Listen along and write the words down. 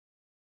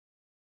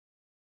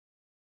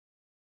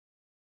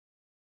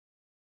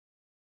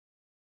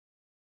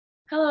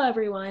Hello,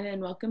 everyone,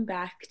 and welcome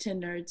back to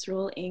Nerds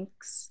Rule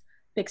Inc.'s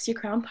Fix Your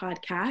Crown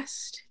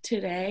podcast.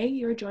 Today,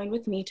 you're joined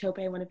with me, Tope,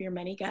 one of your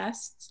many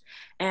guests,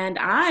 and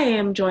I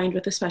am joined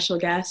with a special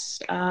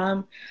guest,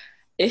 Ife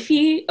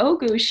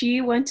Ogu.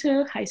 She went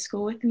to high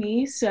school with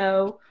me,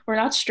 so we're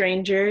not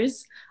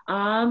strangers.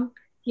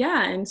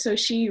 And so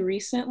she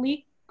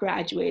recently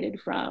graduated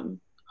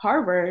from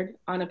Harvard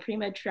on a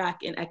pre-med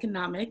track in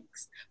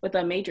economics, with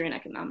a major in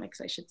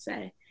economics, I should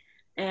say.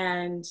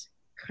 And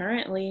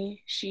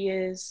currently, she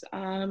is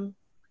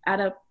at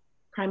a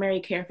primary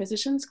care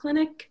physician's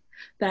clinic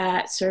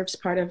that serves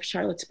part of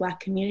Charlotte's Black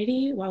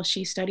community while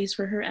she studies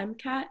for her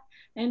MCAT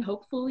and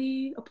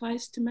hopefully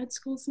applies to med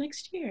schools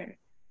next year.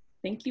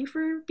 Thank you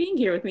for being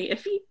here with me,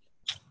 Iffy.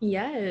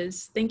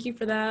 Yes, thank you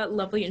for that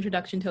lovely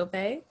introduction,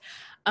 Tope.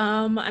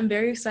 I'm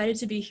very excited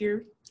to be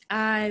here.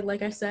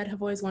 Like I said,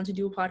 have always wanted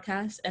to do a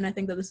podcast, and I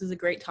think that this is a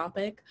great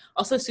topic.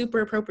 Also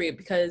super appropriate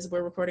because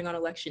we're recording on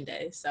Election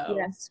Day, so.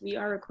 Yes, we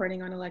are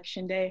recording on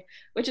Election Day,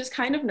 which is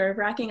kind of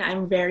nerve-wracking.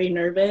 I'm very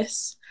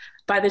nervous.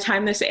 By the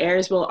time this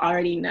airs, we'll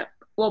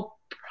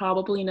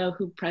probably know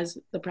who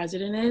the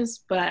president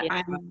is, but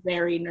yeah. I'm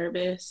very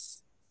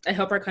nervous. I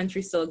hope our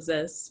country still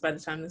exists by the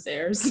time this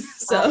airs.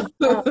 So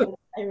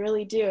I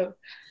really do.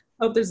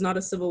 Hope there's not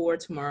a civil war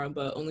tomorrow,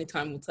 but only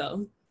time will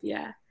tell.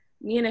 Yeah.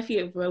 Me and Iffy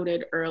have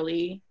voted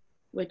early,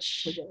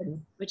 which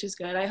is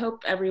good. I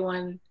hope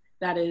everyone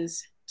that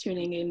is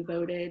tuning in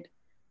voted,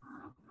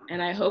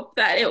 and I hope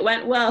that it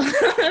went well.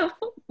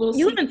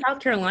 You live in South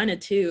Carolina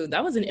too.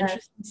 That was an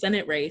interesting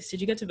Senate race. Did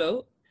you get to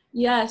vote?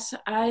 Yes,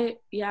 I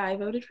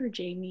voted for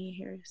Jamie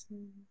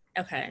Harrison.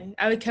 Okay.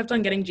 I kept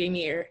on getting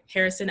Jamie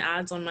Harrison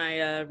ads on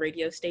my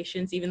radio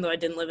stations, even though I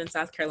didn't live in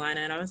South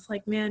Carolina. And I was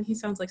like, man, he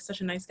sounds like such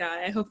a nice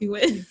guy. I hope he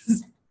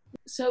wins.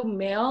 So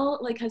mail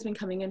has been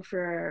coming in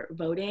for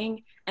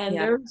voting. And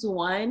there was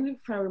one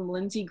from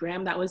Lindsey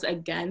Graham that was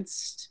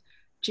against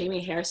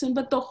Jamie Harrison.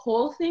 But the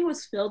whole thing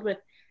was filled with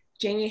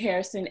Jamie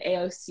Harrison,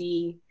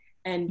 AOC,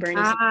 and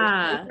Bernie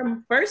Sanders.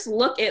 From first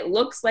look, it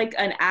looks like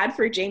an ad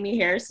for Jamie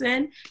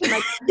Harrison.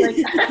 And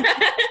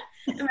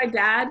and my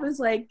dad was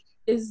like,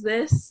 is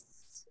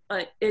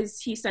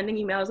he sending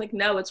emails? Like,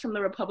 no, it's from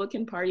the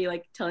Republican Party,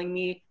 telling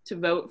me to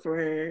vote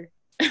for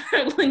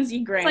Lindsey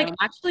Graham. It's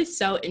actually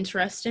so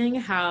interesting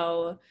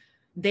how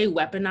they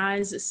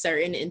weaponize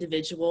certain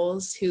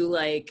individuals who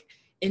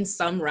in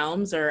some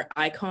realms are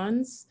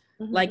icons.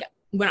 Mm-hmm.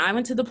 When I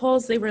went to the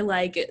polls, they were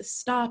like,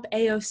 stop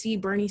AOC,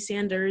 Bernie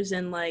Sanders,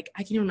 and I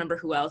can't even remember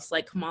who else,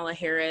 Kamala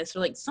Harris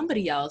or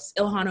somebody else,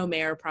 Ilhan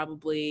Omar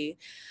probably.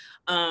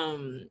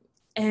 And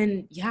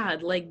yeah,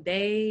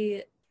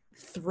 they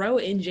throw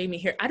in Jamie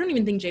Harrison. I don't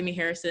even think Jamie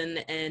Harrison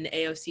and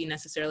AOC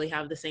necessarily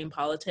have the same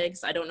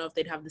politics. I don't know if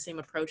they'd have the same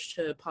approach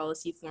to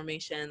policy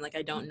formation.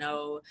 I don't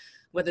know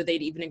whether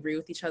they'd even agree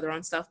with each other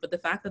on stuff. But the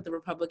fact that the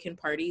Republican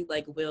Party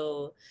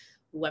will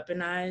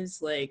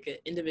weaponize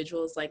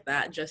individuals like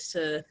that just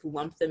to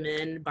lump them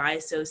in by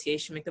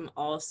association, make them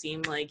all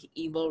seem like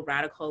evil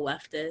radical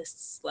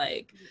leftists,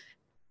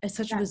 it's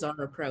such a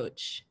bizarre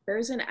approach.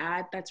 There's an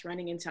ad that's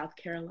running in South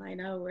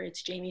Carolina where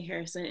it's Jamie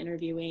Harrison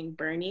interviewing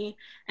Bernie,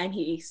 and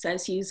he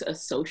says he's a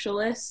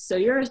socialist. So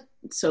you're a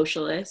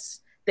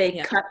socialist. They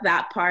cut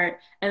that part,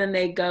 and then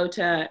they go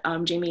to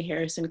Jamie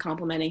Harrison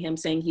complimenting him,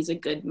 saying he's a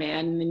good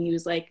man. And then he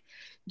was like,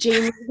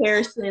 Jamie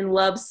Harrison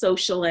loves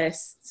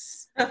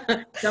socialists.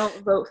 Don't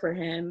vote for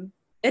him.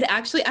 It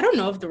actually, I don't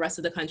know if the rest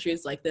of the country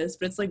is like this,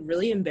 but it's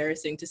really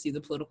embarrassing to see the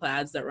political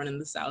ads that run in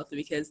the South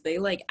because they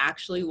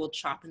actually will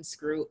chop and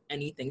screw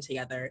anything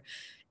together.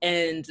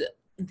 And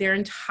their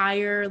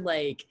entire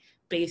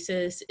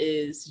basis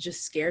is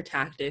just scare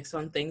tactics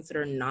on things that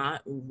are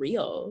not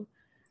real.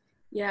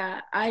 Yeah,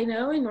 I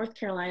know in North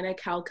Carolina,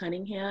 Cal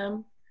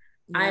Cunningham,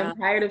 I'm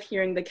tired of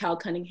hearing that Cal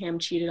Cunningham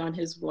cheated on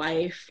his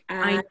wife.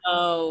 I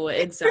know,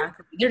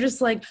 exactly. They're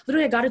just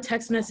literally, I got a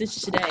text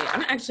message today.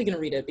 I'm actually going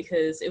to read it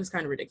because it was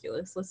kind of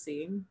ridiculous. Let's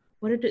see.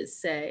 What did it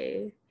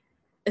say?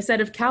 It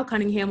said, if Cal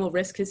Cunningham will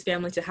risk his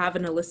family to have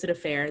an illicit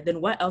affair, then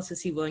what else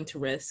is he willing to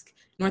risk?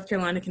 North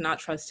Carolina cannot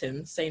trust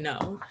him. Say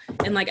no.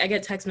 And I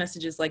get text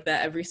messages like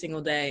that every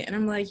single day. And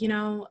I'm like,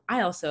 I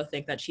also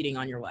think that cheating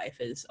on your wife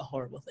is a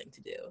horrible thing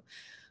to do.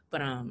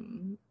 But,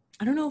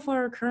 I don't know if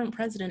our current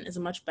president is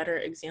a much better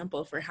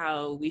example for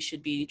how we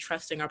should be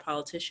trusting our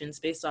politicians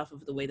based off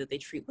of the way that they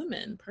treat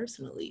women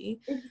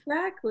personally.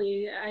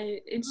 Exactly.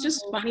 It's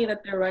just funny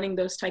that they're running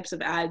those types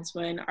of ads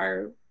when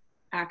our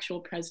actual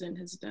president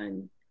has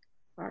done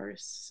far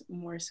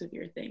more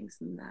severe things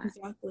than that.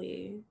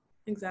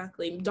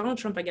 Exactly. Donald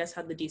Trump, I guess,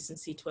 had the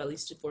decency to at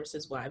least divorce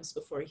his wives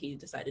before he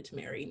decided to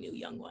marry new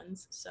young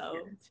ones. So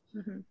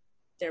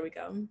There we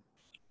go.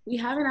 We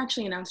haven't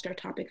actually announced our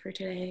topic for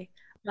today,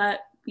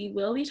 but we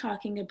will be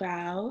talking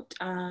about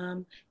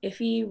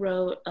Iffy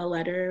wrote a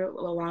letter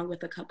along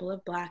with a couple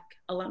of Black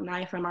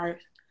alumni from our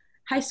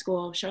high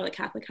school, Charlotte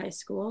Catholic High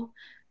School,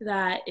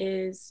 that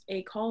is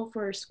a call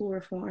for school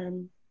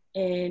reform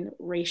in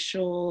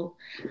racial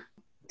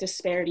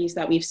disparities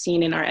that we've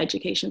seen in our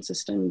education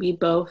system. We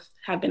both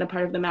have been a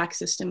part of the MAC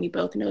system. We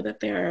both know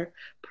that there are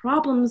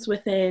problems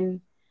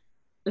within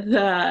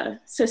the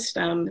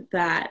system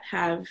that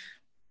have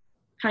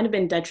kind of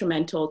been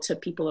detrimental to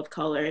people of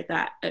color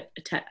that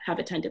have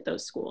attended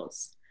those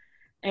schools.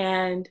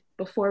 And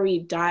before we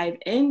dive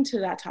into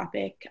that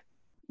topic,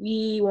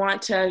 we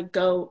want to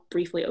go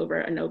briefly over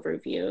an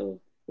overview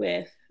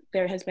with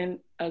there has been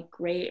a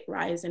great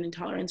rise in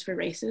intolerance for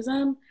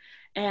racism.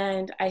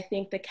 And I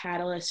think the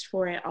catalyst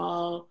for it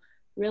all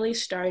really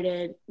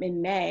started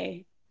in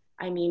May.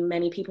 I mean,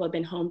 many people have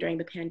been home during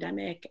the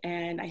pandemic,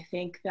 and I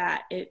think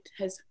that it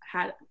has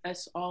had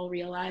us all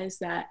realize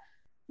that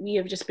we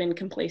have just been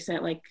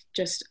complacent, like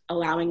just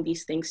allowing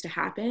these things to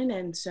happen.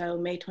 And so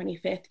May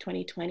 25th,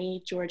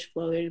 2020, George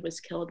Floyd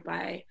was killed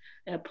by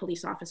a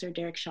police officer,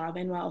 Derek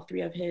Chauvin, while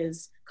three of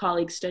his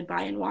colleagues stood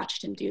by and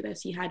watched him do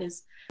this. He had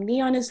his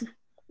knee on his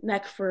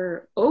neck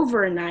for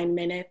over 9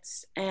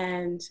 minutes.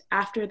 And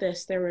after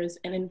this, there was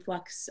an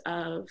influx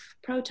of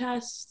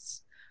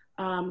protests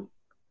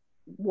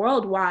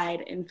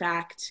worldwide, in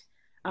fact.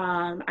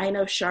 I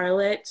know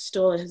Charlotte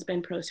still has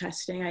been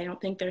protesting. I don't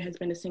think there has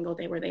been a single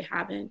day where they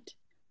haven't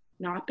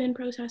not been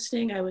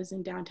protesting. I was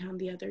in downtown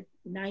the other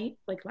night,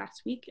 like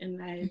last week,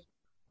 and I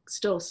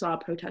still saw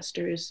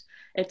protesters.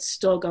 It's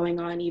still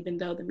going on, even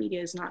though the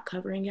media is not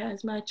covering it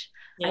as much.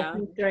 Yeah. I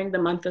think during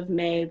the month of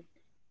May,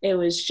 it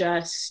was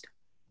just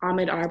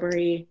Ahmaud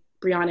Arbery,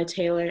 Breonna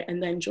Taylor,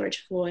 and then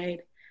George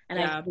Floyd. And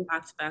yeah,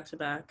 back to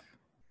back.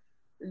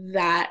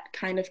 That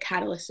kind of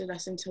catalysted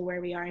us into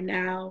where we are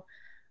now.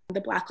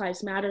 The Black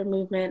Lives Matter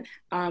movement,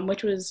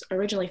 which was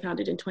originally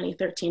founded in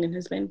 2013 and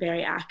has been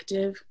very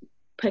active,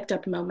 picked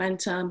up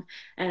momentum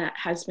and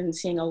has been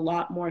seeing a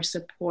lot more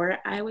support,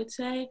 I would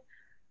say.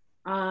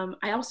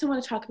 I also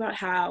want to talk about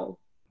how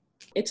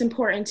it's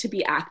important to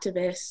be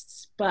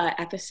activists, but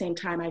at the same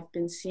time, I've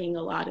been seeing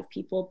a lot of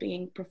people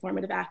being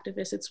performative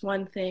activists. It's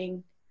one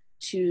thing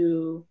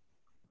to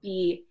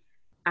be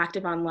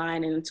active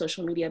online and in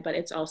social media, but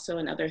it's also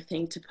another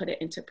thing to put it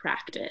into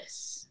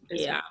practice.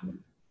 Yeah,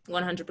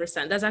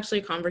 100%. That's actually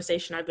a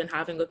conversation I've been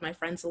having with my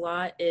friends a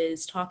lot,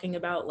 is talking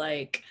about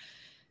like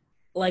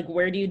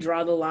where do you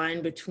draw the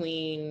line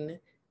between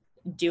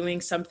doing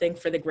something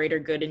for the greater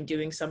good and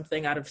doing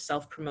something out of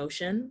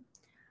self-promotion.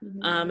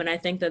 Mm-hmm. And I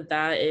think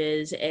that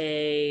is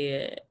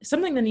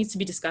something that needs to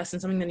be discussed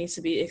and something that needs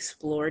to be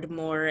explored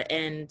more,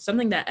 and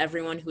something that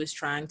everyone who is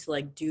trying to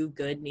like do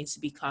good needs to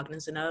be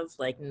cognizant of,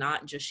 like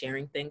not just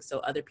sharing things so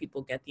other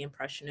people get the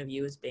impression of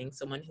you as being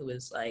someone who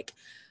is like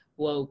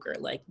woke or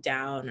like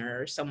down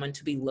or someone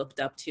to be looked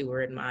up to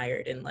or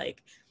admired, and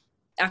like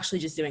actually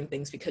just doing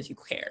things because you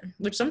care,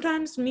 which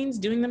sometimes means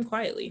doing them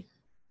quietly.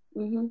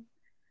 Mm-hmm.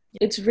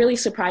 It's really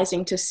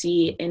surprising to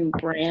see in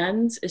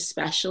brands,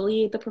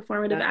 especially the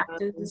performative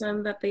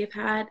activism that they've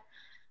had.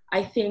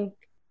 I think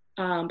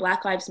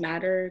Black Lives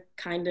Matter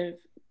kind of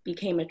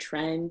became a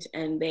trend,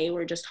 and they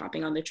were just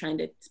hopping on the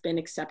trend. It's been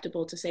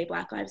acceptable to say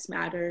Black Lives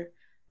Matter.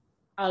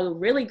 A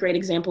really great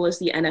example is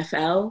the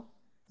NFL.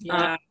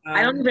 Yeah,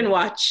 I don't even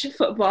watch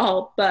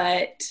football,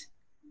 but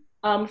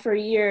for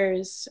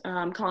years,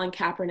 Colin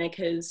Kaepernick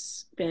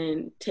has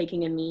been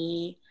taking a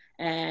knee,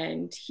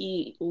 and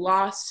he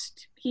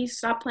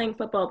stopped playing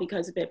football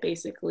because of it,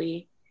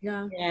 basically.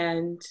 Yeah.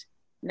 And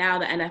now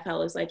the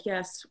NFL is like,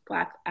 yes,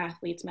 Black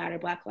athletes matter,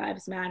 Black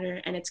lives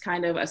matter. And it's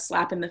kind of a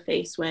slap in the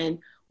face when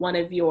one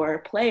of your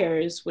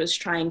players was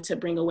trying to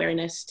bring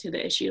awareness to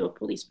the issue of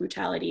police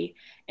brutality.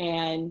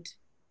 And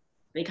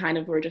they kind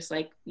of were just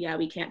like, yeah,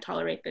 we can't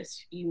tolerate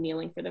this. You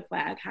kneeling for the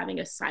flag, having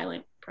a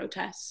silent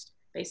protest,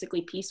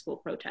 basically peaceful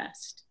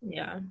protest.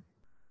 Yeah.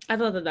 I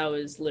thought that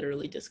was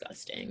literally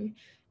disgusting.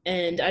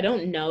 And I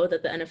don't know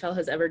that the NFL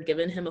has ever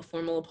given him a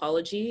formal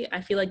apology. I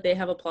feel like they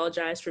have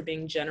apologized for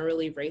being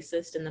generally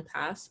racist in the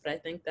past, but I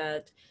think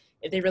that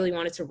if they really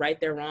wanted to right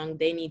their wrong,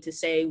 they need to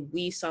say,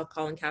 we saw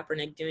Colin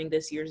Kaepernick doing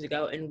this years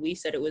ago, and we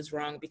said it was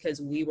wrong because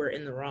we were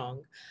in the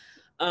wrong.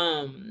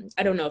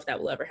 I don't know if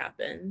that will ever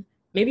happen.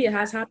 Maybe it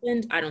has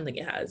happened. I don't think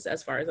it has,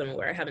 as far as I'm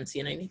aware. I haven't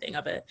seen anything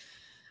of it.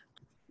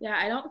 Yeah,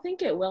 I don't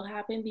think it will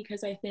happen,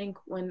 because I think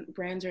when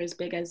brands are as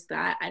big as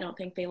that, I don't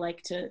think they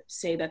like to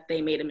say that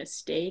they made a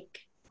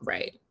mistake.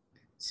 Right.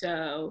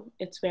 So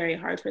it's very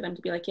hard for them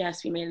to be like,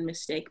 yes, we made a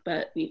mistake,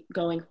 but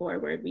going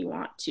forward, we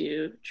want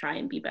to try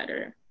and be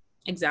better.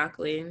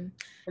 Exactly.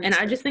 And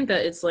I just think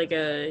that it's like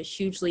a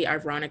hugely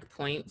ironic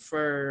point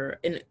for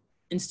an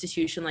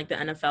institution like the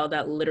NFL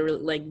that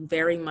literally like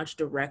very much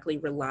directly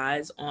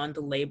relies on the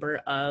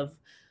labor of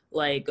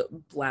like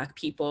Black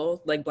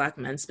people, like Black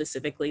men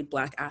specifically,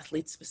 Black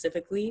athletes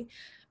specifically,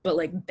 but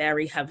like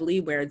very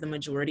heavily, where the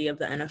majority of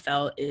the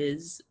NFL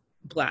is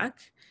Black,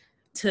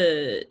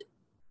 to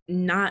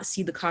not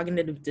see the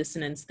cognitive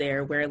dissonance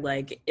there, where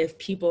like if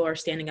people are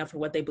standing up for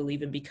what they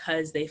believe in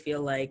because they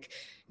feel like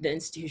the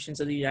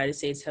institutions of the United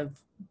States have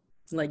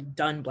like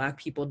done Black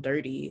people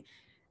dirty,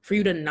 for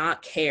you to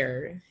not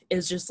care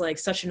is just like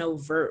such an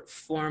overt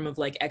form of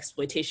like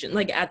exploitation.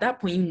 Like at that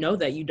point, you know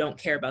that you don't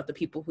care about the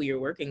people who you're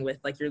working with.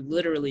 Like you're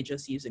literally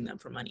just using them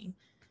for money.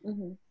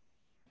 Mm-hmm.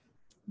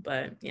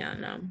 But yeah,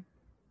 no.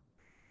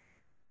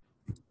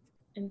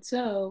 And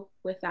so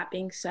with that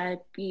being said,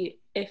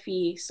 if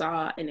he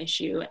saw an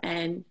issue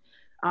and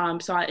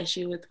saw an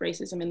issue with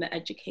racism in the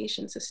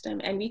education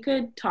system. And we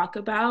could talk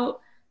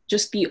about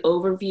just the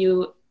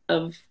overview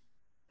of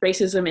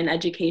racism in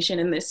education.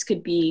 And this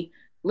could be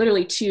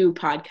literally 2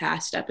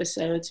 podcast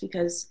episodes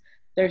because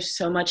there's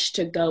so much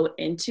to go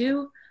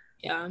into.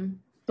 Yeah.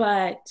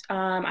 But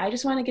I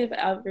just want to give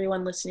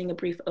everyone listening a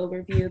brief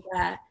overview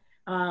that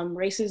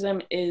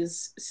racism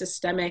is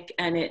systemic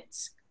and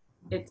it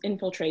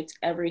infiltrates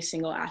every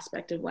single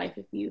aspect of life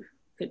if you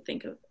could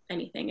think of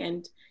anything.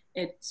 And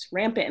it's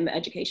rampant in the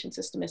education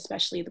system,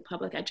 especially the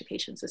public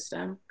education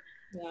system.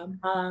 Yeah.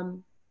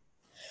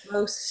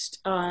 Most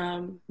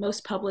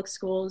public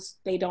schools,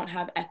 they don't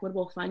have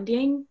equitable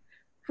funding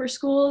for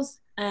schools,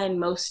 and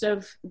most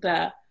of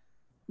the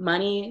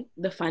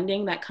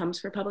funding that comes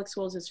for public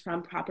schools is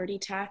from property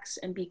tax.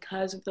 And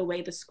because of the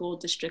way the school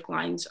district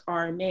lines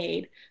are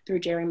made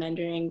through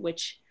gerrymandering,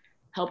 which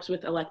helps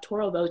with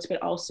electoral votes,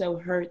 but also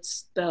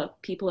hurts the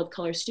people of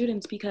color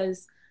students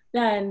because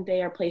then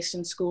they are placed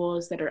in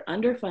schools that are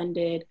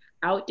underfunded,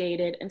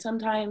 outdated, and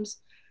sometimes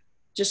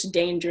just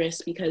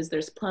dangerous because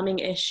there's plumbing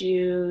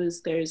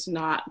issues, there's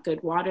not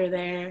good water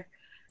there.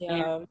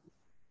 Yeah. And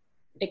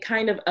it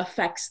kind of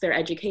affects their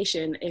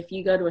education. If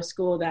you go to a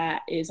school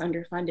that is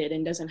underfunded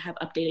and doesn't have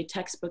updated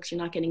textbooks,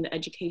 you're not getting the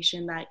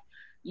education that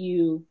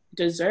you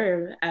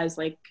deserve as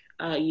like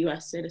a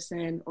US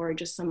citizen or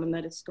just someone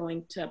that is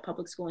going to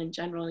public school in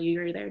general.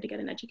 You're there to get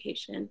an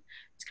education.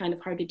 It's kind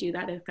of hard to do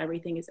that if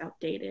everything is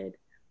outdated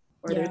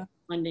or there's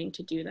funding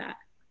to do that.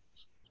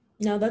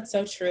 No, that's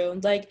so true.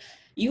 Like,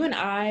 you and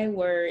I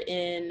were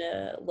in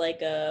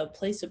like a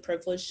place of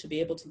privilege to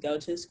be able to go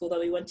to the school that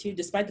we went to,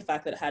 despite the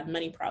fact that it had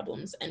many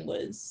problems and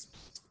was,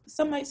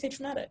 some might say,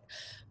 traumatic.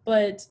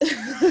 But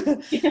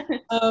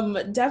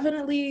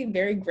definitely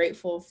very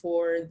grateful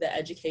for the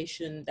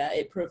education that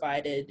it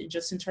provided,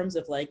 just in terms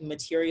of like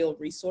material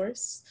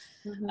resource.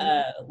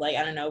 Like,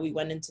 I don't know, we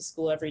went into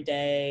school every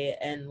day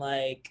and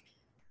like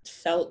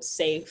felt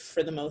safe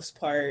for the most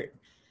part.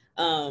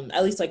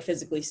 At least like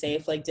physically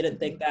safe, like didn't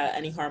think that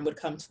any harm would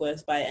come to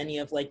us by any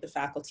of like the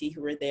faculty who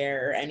were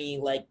there or any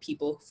like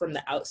people from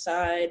the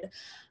outside.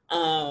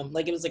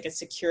 Like it was like a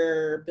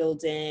secure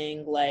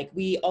building. Like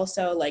we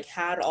also like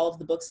had all of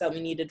the books that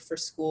we needed for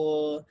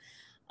school.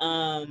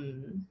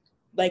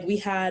 Like we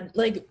had,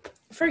 like,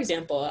 for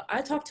example,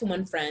 I talked to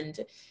one friend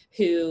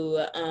who,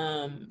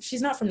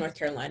 she's not from North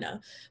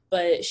Carolina,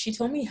 but she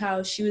told me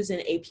how she was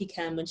in AP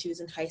Chem when she was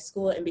in high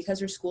school, and because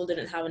her school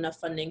didn't have enough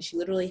funding, she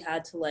literally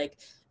had to like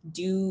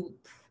do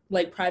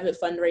like private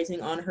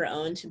fundraising on her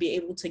own to be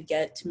able to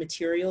get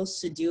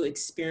materials to do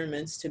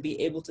experiments to be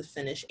able to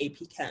finish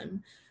AP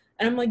Chem.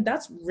 And I'm like,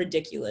 that's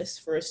ridiculous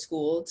for a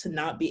school to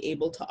not be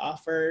able to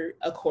offer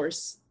a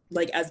course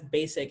like as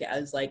basic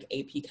as like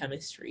AP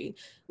chemistry,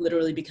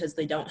 literally because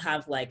they don't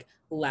have like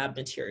lab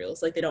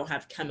materials, like they don't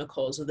have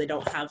chemicals, or they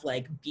don't have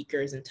like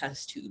beakers and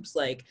test tubes.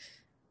 Like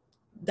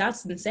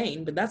that's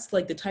insane. But that's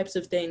like the types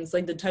of things,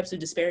 like the types of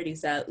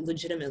disparities that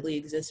legitimately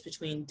exist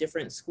between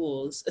different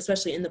schools,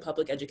 especially in the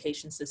public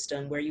education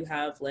system, where you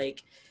have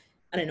like,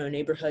 I don't know,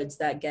 neighborhoods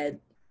that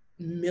get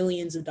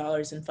millions of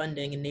dollars in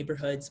funding in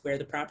neighborhoods where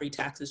the property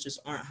taxes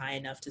just aren't high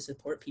enough to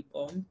support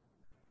people.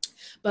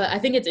 But I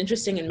think it's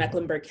interesting in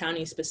Mecklenburg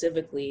County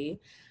specifically,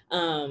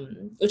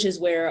 which is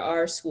where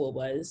our school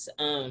was,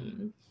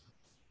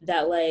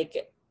 that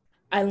like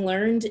I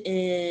learned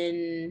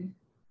in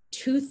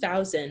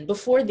 2000,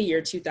 before the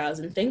year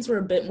 2000, things were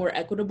a bit more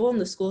equitable and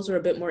the schools were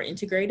a bit more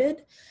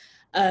integrated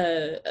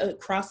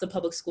across the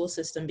public school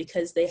system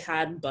because they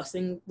had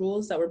busing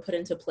rules that were put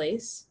into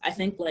place. I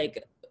think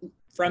like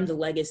from the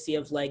legacy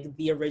of like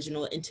the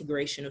original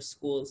integration of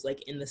schools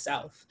like in the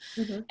South.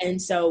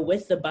 And so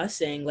with the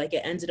busing, like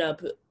it ended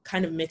up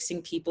kind of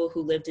mixing people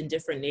who lived in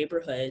different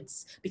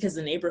neighborhoods because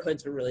the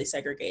neighborhoods were really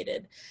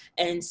segregated.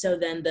 And so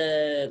then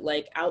the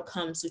like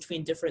outcomes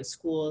between different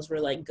schools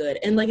were like good.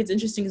 And like it's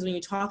interesting because when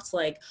you talk to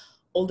like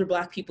older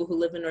Black people who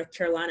live in North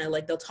Carolina,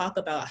 like they'll talk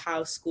about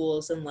how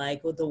schools in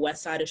like the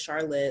west side of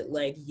Charlotte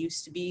like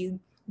used to be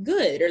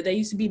good, or they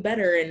used to be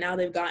better, and now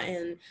they've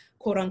gotten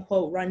quote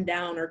unquote run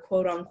down, or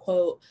quote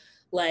unquote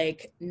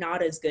like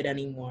not as good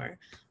anymore.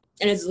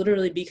 And it's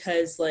literally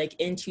because like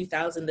in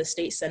 2000 the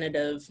state senate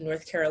of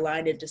North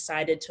Carolina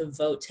decided to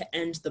vote to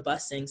end the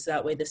busing, so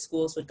that way the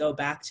schools would go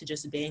back to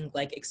just being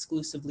like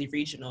exclusively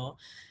regional.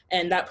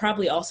 And that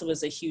probably also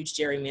was a huge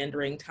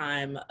gerrymandering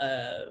time,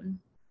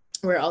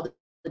 where all the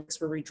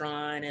were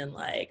redrawn, and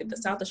like the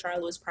South of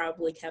Charlotte was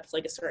probably kept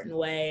like a certain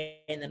way,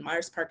 and then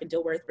Myers Park and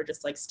Dilworth were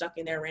just like stuck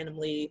in there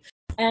randomly.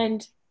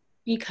 And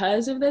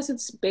because of this,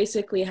 it's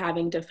basically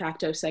having de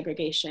facto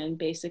segregation.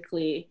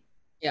 Basically,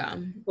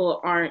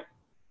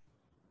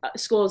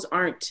 schools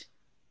aren't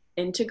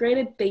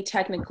integrated. They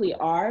technically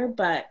are,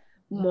 but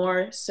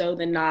more so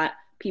than not,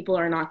 people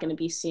are not going to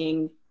be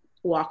seeing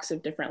walks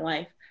of different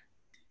life.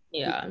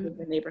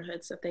 The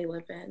neighborhoods that they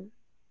live in.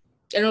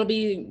 And it'll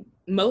be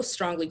most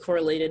strongly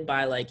correlated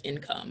by like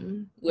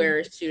income,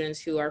 where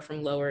students who are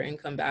from lower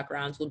income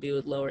backgrounds will be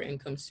with lower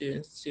income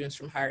students, students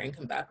from higher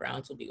income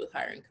backgrounds will be with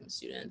higher income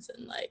students,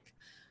 and like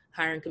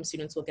higher income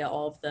students will get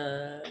all of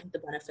the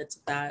benefits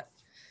of that.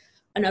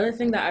 Another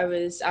thing that I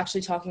was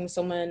actually talking to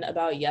someone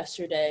about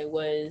yesterday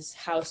was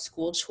how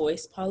school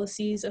choice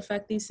policies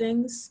affect these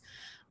things.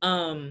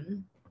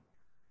 Um,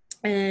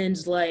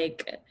 and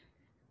like,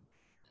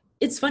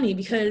 it's funny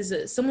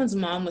because someone's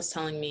mom was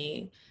telling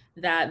me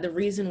that the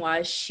reason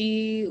why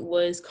she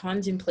was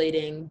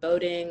contemplating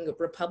voting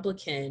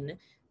Republican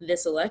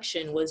this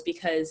election was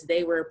because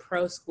they were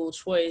pro school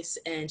choice,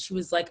 and she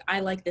was like, I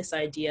like this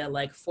idea,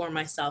 like, for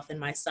myself and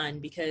my son,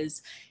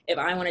 because if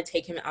I want to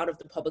take him out of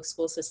the public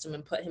school system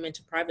and put him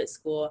into private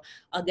school,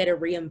 I'll get a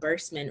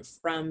reimbursement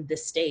from the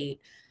state,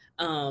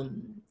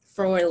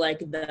 for like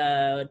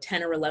the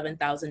 $10,000 or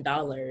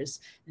 $11,000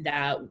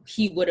 that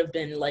he would have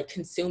been like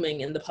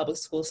consuming in the public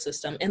school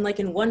system. And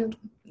like, in one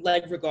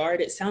like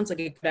regard, it sounds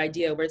like a good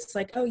idea, where it's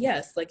like, oh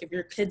yes, like if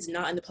your kid's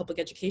not in the public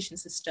education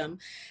system,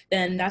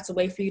 then that's a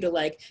way for you to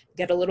like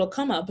get a little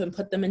come up and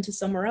put them into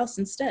somewhere else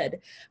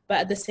instead. But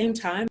at the same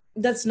time,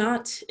 that's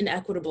not an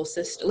equitable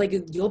system. Like,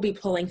 you'll be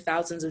pulling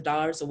thousands of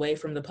dollars away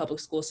from the public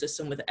school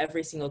system with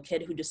every single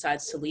kid who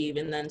decides to leave,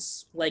 and then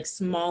like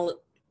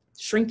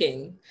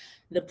shrinking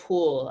the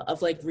pool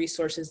of like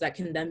resources that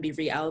can then be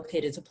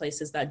reallocated to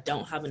places that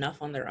don't have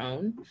enough on their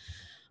own.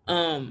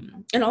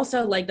 And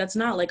also, like, that's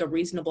not like a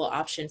reasonable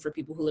option for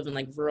people who live in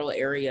like rural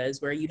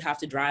areas where you'd have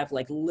to drive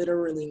like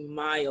literally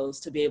miles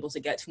to be able to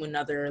get to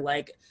another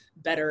like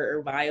better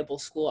or viable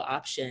school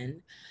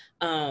option.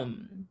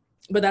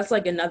 But that's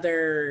like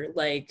another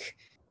like,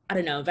 I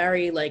don't know,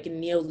 very like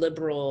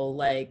neoliberal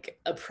like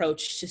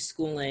approach to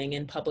schooling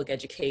and public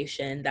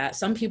education that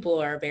some people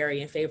are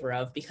very in favor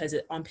of, because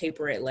on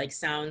paper it like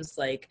sounds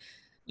like,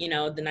 you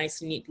know, the nice,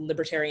 neat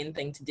libertarian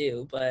thing to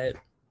do, but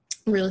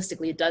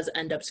realistically it does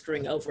end up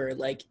screwing over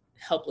like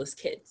helpless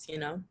kids, you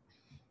know?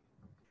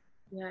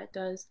 Yeah, it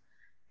does.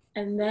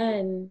 And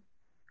then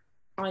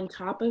on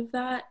top of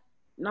that,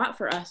 not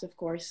for us, of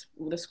course,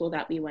 the school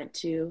that we went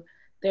to,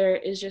 there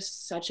is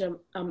just such an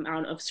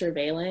amount of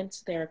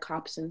surveillance. There are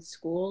cops in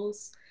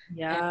schools.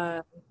 Yeah.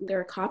 There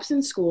are cops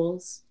in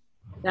schools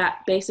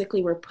that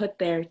basically were put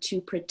there to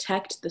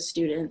protect the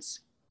students,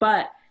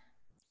 but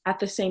at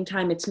the same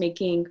time, it's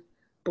making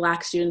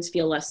Black students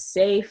feel less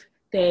safe.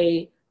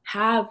 They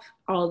have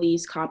all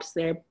these cops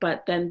there,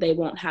 but then they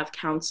won't have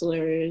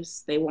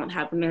counselors, they won't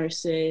have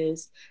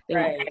nurses, they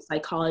won't have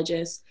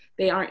psychologists.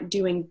 They aren't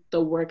doing the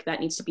work that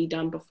needs to be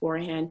done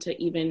beforehand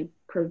to even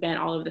prevent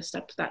all of the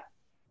steps that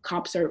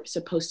cops are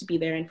supposed to be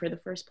there in for the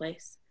first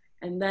place.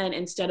 And then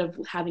instead of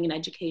having an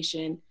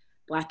education,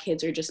 Black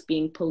kids are just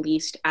being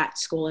policed at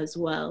school as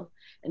well.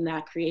 And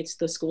that creates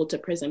the school to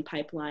prison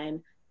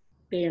pipeline.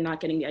 They are not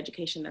getting the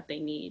education that they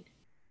need.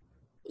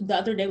 The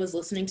other day was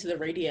listening to the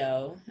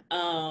radio.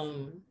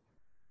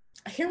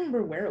 I can't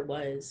remember where it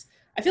was.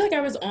 I feel like I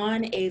was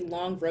on a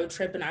long road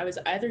trip, and I was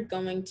either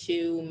going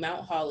to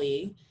Mount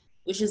Holly,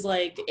 which is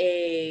like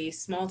a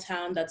small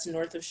town that's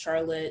north of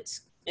Charlotte.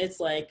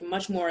 It's like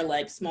much more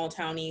like small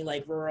towny,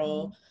 like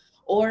rural,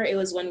 or it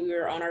was when we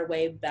were on our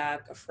way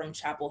back from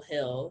Chapel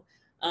Hill.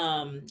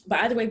 But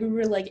either way, we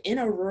were like in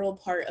a rural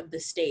part of the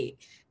state.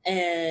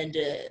 And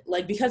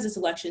like, because it's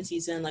election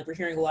season, like we're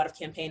hearing a lot of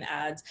campaign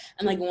ads,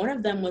 and like one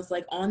of them was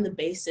like on the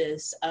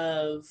basis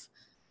of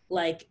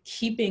like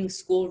keeping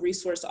school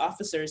resource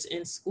officers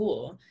in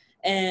school.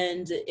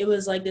 And it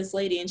was like this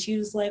lady, and she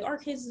was like, our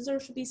kids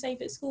deserve to be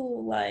safe at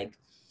school, like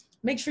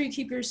make sure you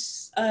keep your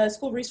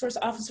school resource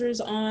officers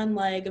on,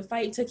 like a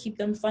fight to keep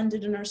them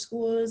funded in our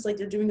schools, like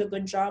they're doing a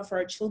good job for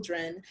our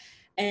children.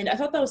 And I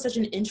thought that was such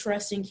an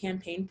interesting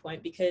campaign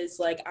point, because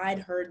like I'd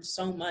heard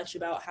so much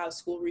about how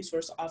school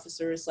resource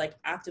officers like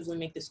actively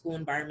make the school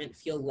environment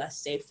feel less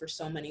safe for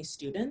so many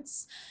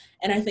students.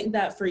 And I think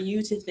that for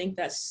you to think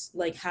that's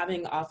like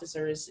having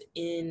officers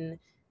in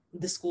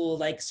the school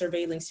like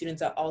surveilling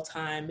students at all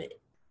time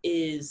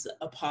is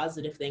a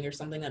positive thing, or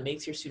something that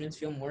makes your students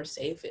feel more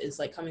safe, is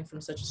like coming from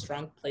such a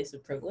strong place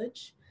of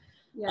privilege.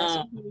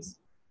 Yeah,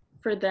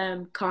 for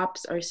them,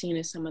 cops are seen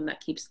as someone that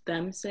keeps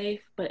them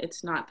safe, but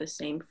it's not the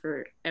same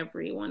for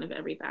everyone of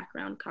every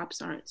background.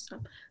 Cops aren't,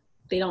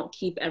 they don't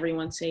keep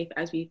everyone safe,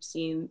 as we've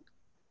seen.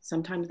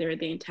 Sometimes they're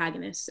the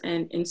antagonists.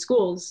 And in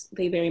schools,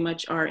 they very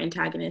much are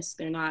antagonists.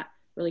 They're not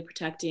really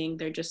protecting,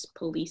 they're just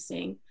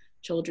policing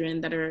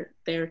children that are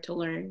there to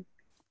learn.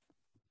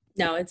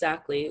 No,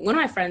 exactly. One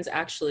of my friends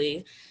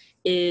actually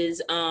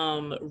is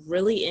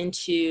really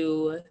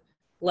into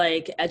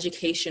like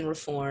education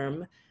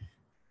reform,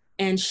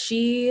 and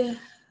she,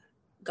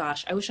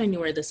 gosh, I wish I knew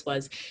where this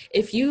was.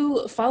 If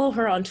you follow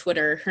her on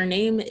Twitter, her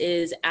name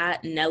is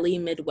at Nelly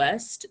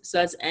Midwest. So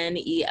that's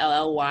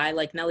Nellly,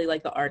 like Nelly,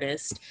 like the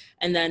artist,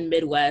 and then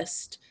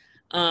Midwest.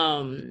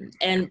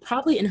 And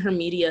probably in her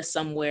media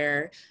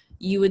somewhere,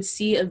 you would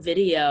see a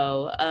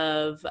video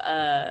of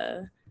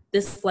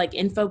this like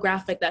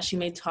infographic that she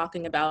made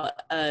talking about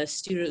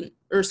student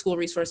or school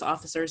resource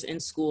officers in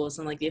schools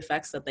and like the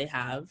effects that they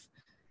have.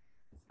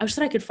 I wish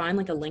that I could find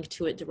like a link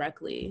to it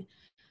directly.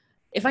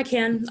 If I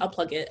can, I'll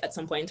plug it at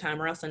some point in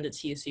time, or I'll send it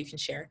to you so you can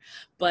share.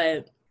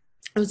 But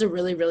it was a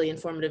really, really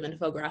informative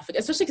infographic,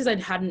 especially because I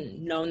hadn't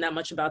known that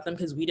much about them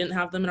because we didn't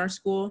have them in our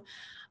school.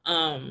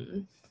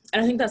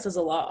 And I think that says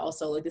a lot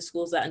also, like the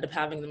schools that end up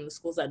having them, the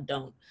schools that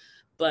don't.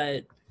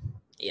 But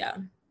yeah.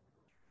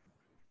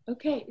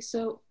 Okay,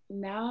 so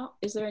now,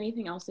 is there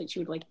anything else that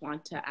you would like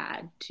want to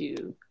add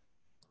to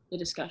the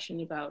discussion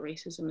about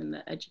racism in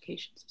the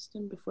education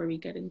system before we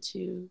get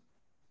into?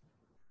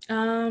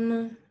 I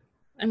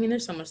mean,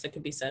 there's so much that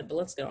could be said, but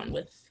let's go on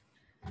with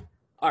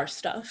our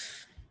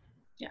stuff.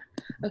 Yeah.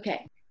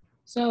 Okay.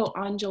 So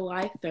on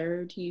July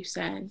 3rd, you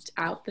sent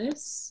out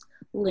this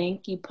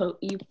link. You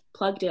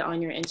plugged it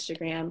on your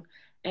Instagram,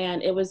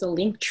 and it was a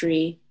link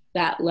tree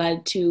that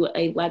led to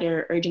a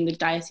letter urging the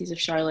Diocese of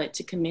Charlotte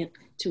to commit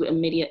to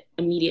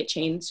immediate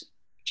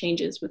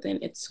changes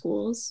within its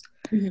schools.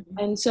 Mm-hmm.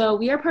 And so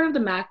we are part of the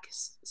MAC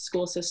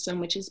school system,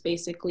 which is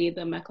basically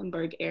the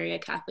Mecklenburg area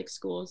Catholic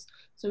schools.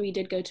 So we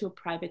did go to a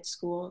private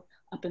school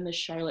up in the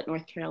Charlotte,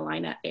 North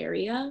Carolina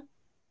area.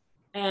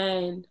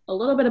 And a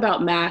little bit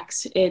about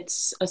MACS.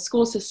 It's a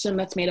school system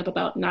that's made up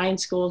about 9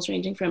 schools,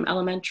 ranging from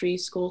elementary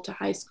school to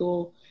high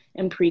school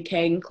and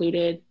pre-K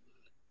included.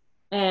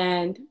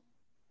 And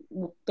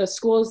the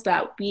schools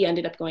that we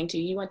ended up going to,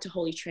 you went to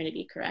Holy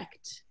Trinity,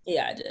 correct?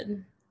 Yeah, I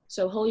did.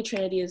 So Holy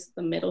Trinity is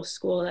the middle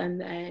school, and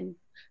then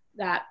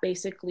that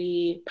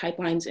basically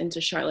pipelines into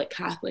Charlotte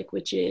Catholic,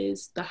 which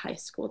is the high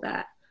school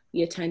that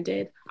we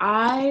attended.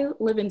 I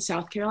live in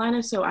South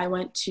Carolina, so I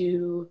went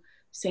to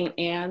St.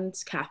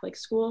 Anne's Catholic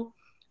School,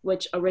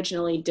 which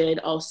originally did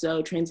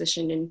also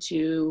transition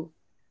into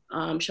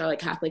Charlotte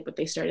Catholic, but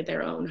they started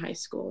their own high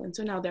school. And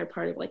so now they're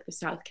part of like the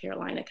South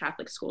Carolina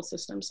Catholic school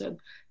system. So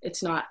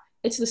it's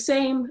the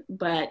same,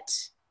 but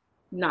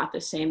not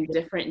the same,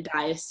 different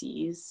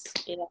dioceses.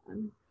 Yeah.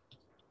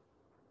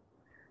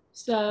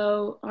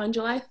 So on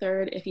July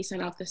 3rd, if he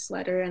sent out this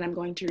letter, and I'm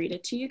going to read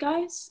it to you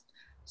guys,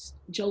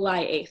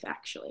 July 8th,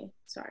 actually,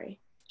 sorry.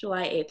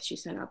 July 8th, she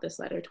sent out this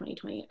letter,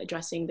 2020,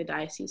 addressing the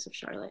Diocese of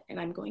Charlotte, and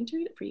I'm going to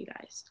read it for you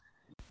guys.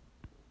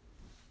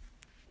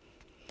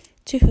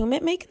 To whom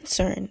it may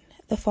concern,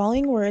 the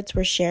following words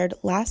were shared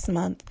last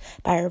month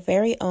by our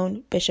very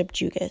own Bishop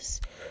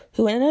Jugas,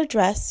 who in an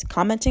address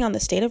commenting on the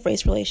state of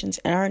race relations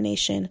in our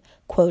nation,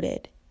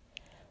 quoted,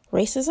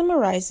 "Racism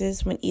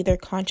arises when either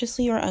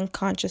consciously or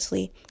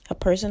unconsciously a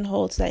person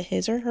holds that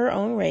his or her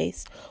own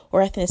race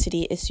or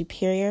ethnicity is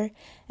superior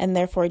and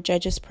therefore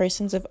judges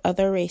persons of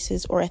other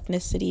races or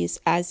ethnicities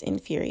as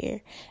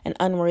inferior and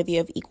unworthy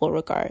of equal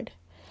regard.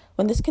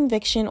 When this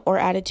conviction or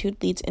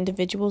attitude leads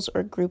individuals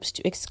or groups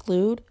to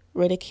exclude,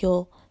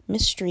 ridicule,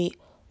 mistreat,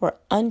 or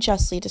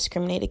unjustly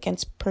discriminate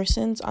against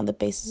persons on the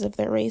basis of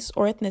their race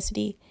or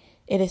ethnicity,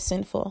 it is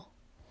sinful.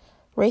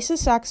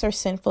 Racist acts are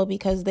sinful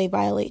because they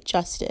violate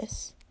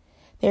justice.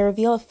 They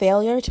reveal a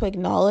failure to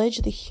acknowledge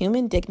the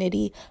human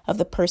dignity of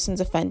the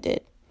persons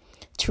offended,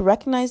 to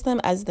recognize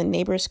them as the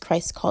neighbors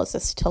Christ calls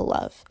us to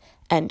love."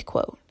 End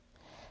quote.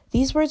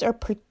 These words are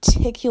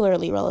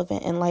particularly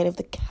relevant in light of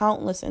the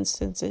countless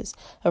instances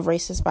of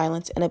racist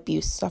violence and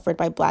abuse suffered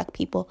by Black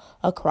people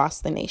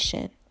across the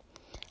nation.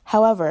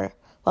 However,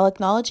 while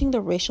acknowledging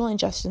the racial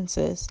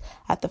injustices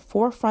at the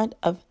forefront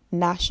of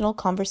national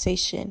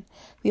conversation,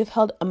 we have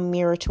held a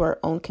mirror to our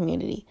own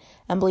community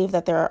and believe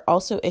that there are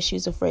also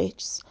issues of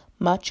race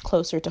much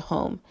closer to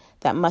home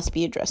that must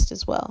be addressed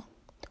as well.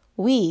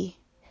 We,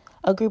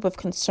 a group of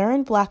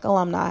concerned Black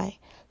alumni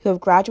who have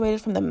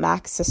graduated from the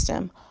MAC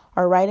system,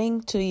 are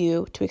writing to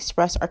you to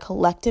express our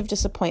collective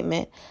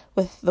disappointment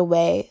with the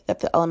way that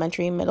the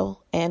elementary,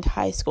 middle, and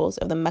high schools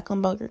of the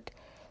Mecklenburg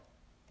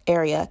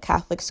area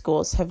Catholic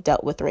schools have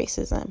dealt with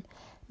racism.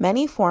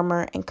 Many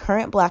former and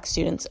current Black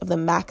students of the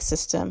MAC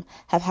system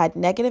have had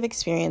negative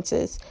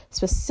experiences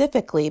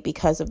specifically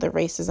because of the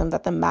racism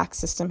that the MAC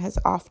system has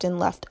often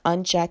left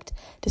unchecked,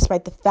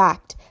 despite the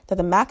fact that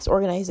the MAC's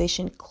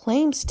organization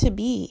claims to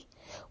be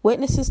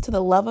witnesses to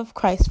the love of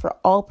Christ for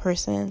all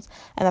persons,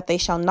 and that they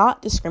shall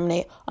not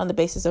discriminate on the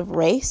basis of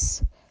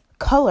race,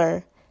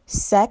 color,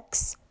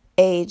 sex,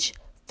 age,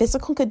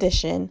 physical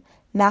condition,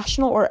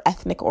 national or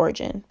ethnic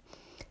origin.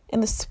 In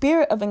the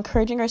spirit of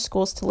encouraging our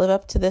schools to live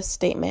up to this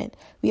statement,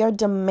 we are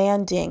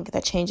demanding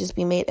that changes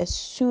be made as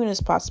soon as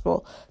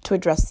possible to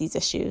address these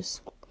issues.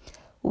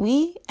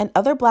 We and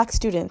other Black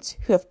students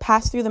who have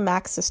passed through the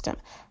MAC system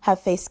have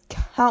faced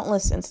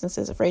countless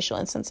instances of racial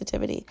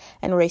insensitivity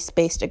and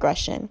race-based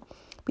aggression.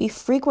 We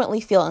frequently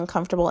feel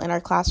uncomfortable in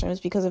our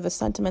classrooms because of the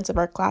sentiments of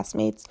our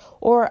classmates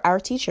or our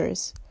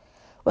teachers.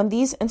 When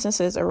these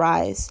instances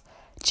arise,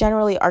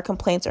 generally our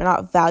complaints are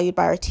not valued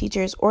by our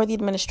teachers or the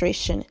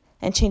administration,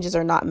 and changes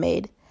are not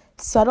made.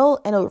 Subtle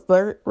and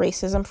overt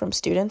racism from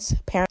students,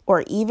 parents,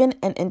 or even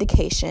an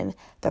indication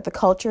that the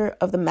culture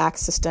of the MAC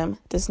system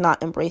does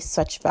not embrace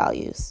such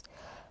values.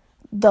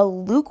 The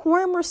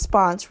lukewarm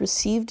response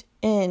received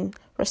in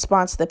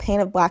response to the pain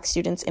of Black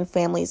students and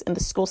families in the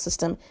school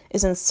system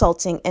is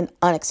insulting and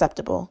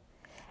unacceptable.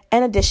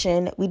 In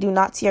addition, we do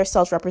not see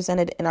ourselves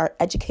represented in our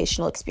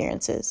educational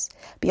experiences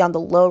beyond the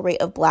low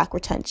rate of Black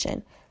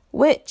retention,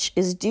 which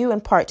is due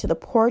in part to the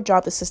poor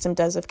job the system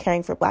does of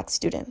caring for Black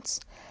students.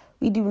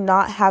 We do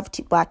not have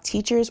Black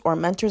teachers or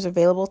mentors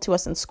available to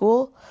us in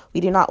school.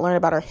 We do not learn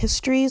about our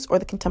histories or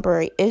the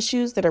contemporary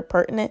issues that are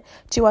pertinent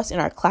to us in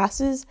our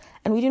classes,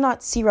 and we do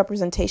not see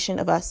representation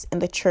of us in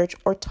the church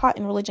or taught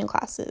in religion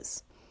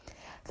classes.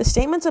 The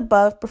statements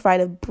above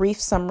provide a brief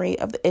summary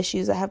of the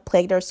issues that have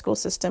plagued our school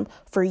system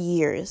for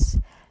years.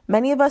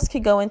 Many of us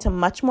could go into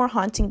much more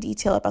haunting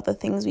detail about the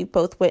things we've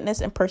both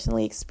witnessed and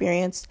personally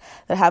experienced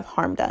that have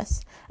harmed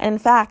us. And in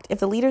fact, if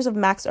the leaders of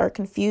Max are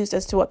confused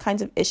as to what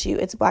kinds of issue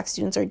its Black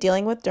students are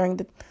dealing with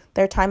during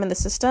their time in the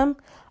system,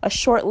 a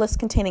short list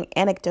containing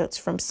anecdotes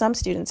from some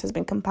students has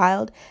been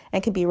compiled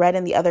and can be read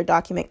in the other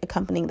document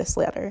accompanying this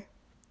letter.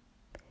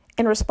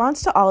 In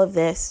response to all of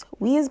this,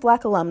 we as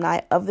Black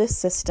alumni of this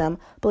system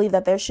believe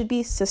that there should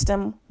be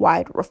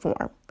system-wide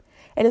reform.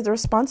 It is the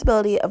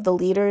responsibility of the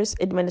leaders,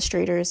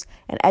 administrators,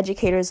 and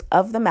educators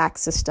of the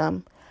Max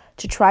system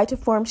to try to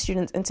form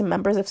students into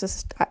members of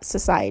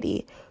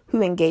society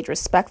who engage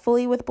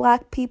respectfully with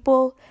Black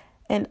people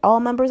and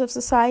all members of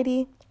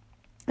society,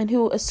 and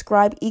who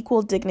ascribe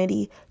equal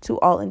dignity to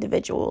all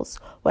individuals,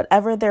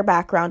 whatever their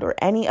background or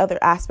any other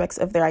aspects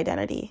of their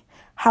identity.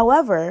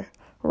 However,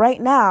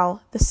 right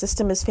now, the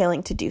system is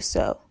failing to do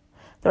so.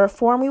 The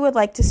reform we would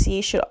like to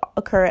see should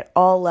occur at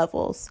all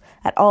levels,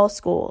 at all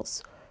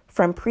schools,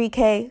 from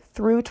pre-K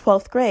through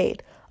 12th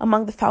grade,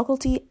 among the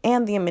faculty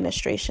and the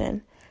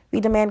administration.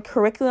 We demand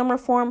curriculum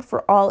reform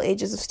for all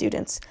ages of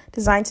students,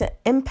 designed to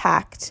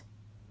impact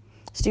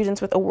students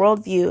with a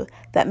worldview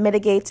that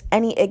mitigates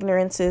any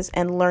ignorances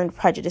and learned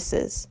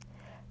prejudices.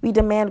 We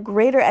demand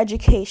greater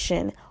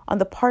education on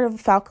the part of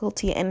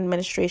faculty and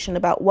administration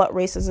about what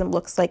racism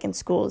looks like in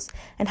schools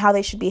and how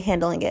they should be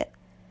handling it,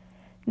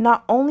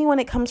 not only when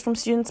it comes from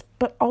students,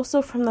 but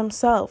also from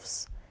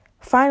themselves.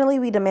 Finally,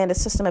 we demand a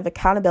system of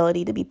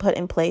accountability to be put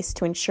in place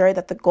to ensure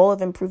that the goal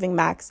of improving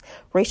Mac's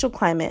racial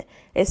climate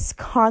is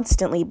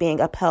constantly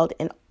being upheld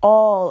in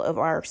all of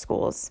our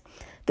schools.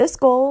 This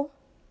goal,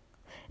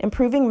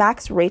 improving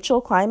Mac's racial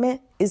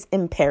climate, is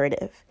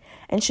imperative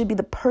and should be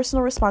the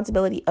personal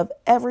responsibility of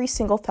every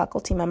single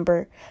faculty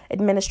member,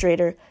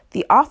 administrator,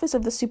 the office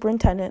of the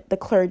superintendent, the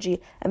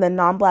clergy, and the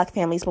non-Black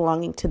families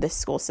belonging to this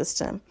school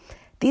system.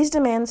 These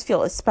demands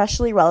feel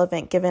especially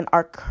relevant given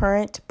our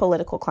current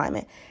political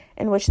climate,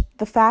 in which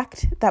the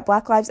fact that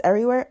Black lives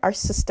everywhere are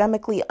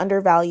systemically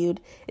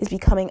undervalued is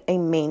becoming a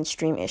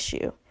mainstream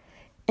issue.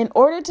 In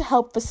order to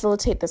help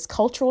facilitate this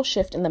cultural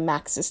shift in the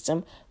Max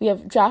system, we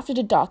have drafted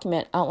a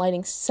document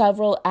outlining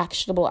several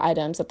actionable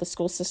items that the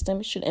school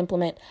system should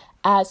implement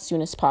as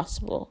soon as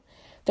possible.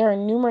 There are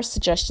numerous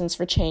suggestions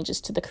for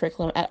changes to the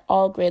curriculum at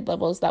all grade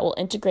levels that will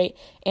integrate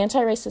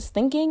anti-racist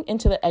thinking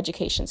into the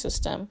education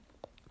system.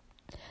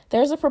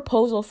 There is a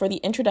proposal for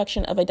the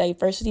introduction of a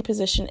diversity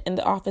position in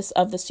the office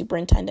of the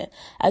superintendent,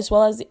 as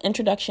well as the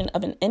introduction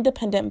of an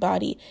independent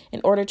body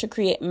in order to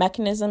create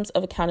mechanisms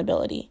of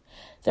accountability.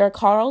 There are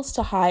calls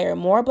to hire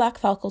more Black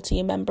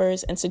faculty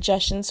members and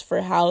suggestions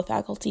for how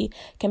faculty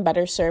can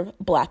better serve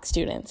Black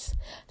students.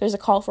 There's a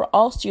call for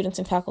all students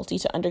and faculty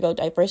to undergo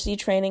diversity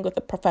training with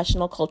a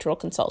professional cultural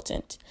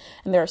consultant.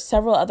 And there are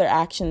several other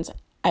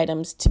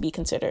items to be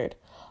considered,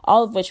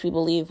 all of which we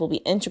believe will be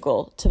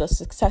integral to the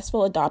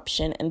successful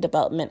adoption and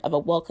development of a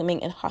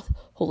welcoming and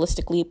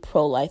holistically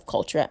pro-life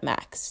culture at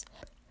Max.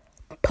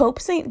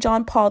 Pope St.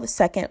 John Paul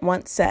II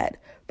once said,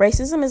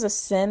 "Racism is a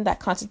sin that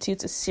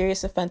constitutes a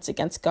serious offense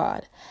against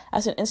God.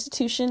 As an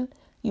institution,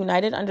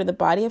 united under the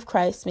body of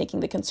Christ, making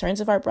the concerns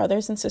of our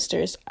brothers and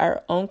sisters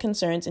our own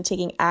concerns and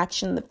taking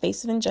action in the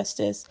face of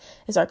injustice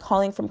is our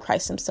calling from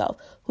Christ himself,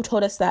 who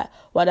told us that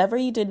whatever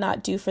you did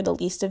not do for the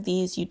least of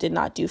these, you did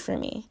not do for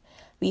me."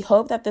 We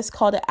hope that this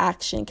call to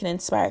action can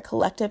inspire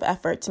collective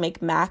effort to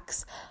make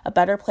Max a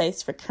better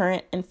place for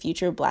current and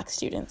future Black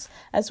students,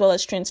 as well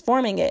as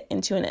transforming it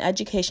into an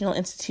educational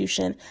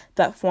institution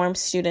that forms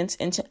students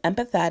into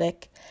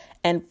empathetic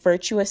and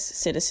virtuous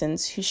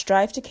citizens who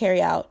strive to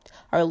carry out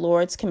our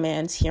Lord's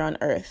commands here on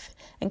earth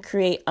and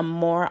create a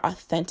more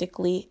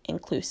authentically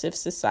inclusive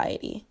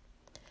society.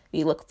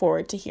 We look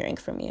forward to hearing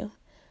from you.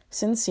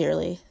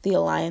 Sincerely, the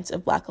Alliance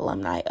of Black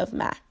Alumni of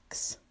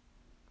Max.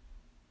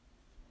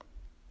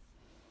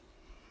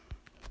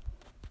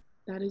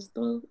 That is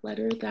the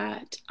letter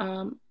that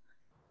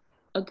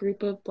a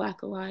group of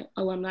Black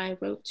alumni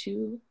wrote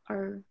to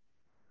our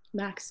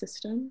Max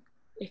system.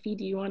 Ify,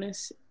 do you want to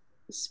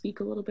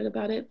speak a little bit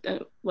about it?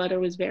 The letter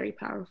was very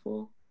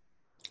powerful.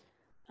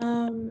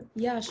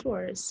 Yeah,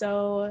 sure.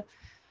 So,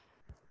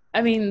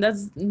 I mean,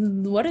 that's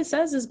what it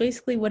says is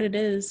basically what it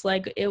is.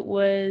 Like, it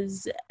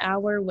was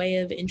our way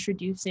of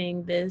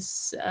introducing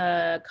this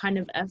kind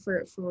of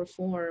effort for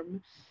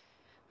reform.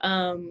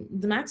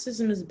 The Max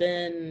system has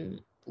been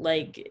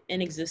like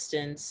in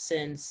existence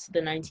since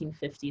the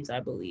 1950s, I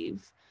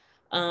believe.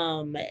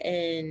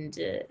 And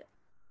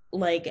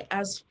like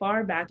as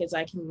far back as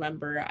I can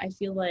remember, I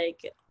feel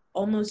like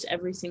almost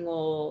every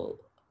single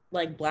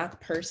like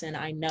Black person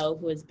I know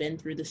who has been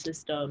through the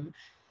system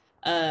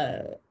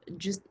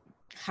just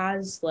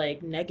has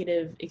like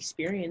negative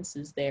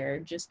experiences there,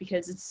 just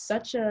because it's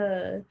such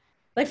a,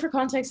 like, for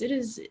context, it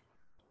is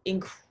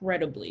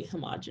incredibly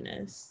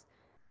homogenous.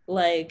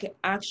 like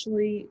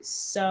actually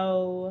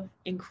so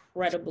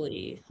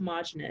incredibly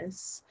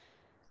homogenous.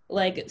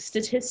 Like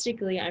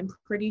statistically, I'm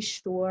pretty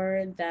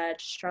sure that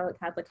Charlotte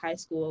Catholic High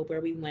School, where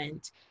we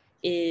went,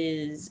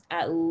 is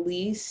at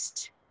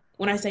least,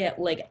 when I say at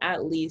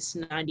least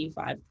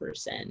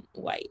 95%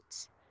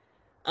 white.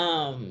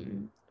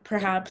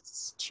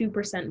 Perhaps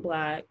 2%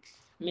 black,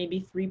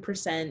 maybe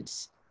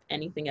 3%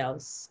 anything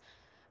else.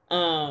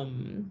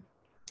 Um,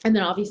 and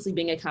then obviously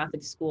being a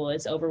Catholic school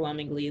is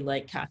overwhelmingly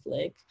like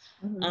Catholic.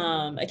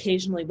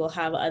 Occasionally we'll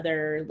have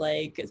other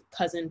like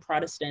cousin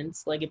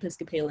Protestants, like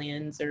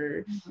Episcopalians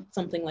or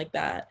something like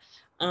that.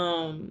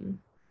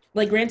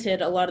 Like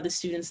granted, a lot of the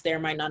students there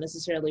might not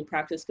necessarily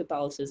practice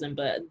Catholicism,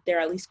 but they're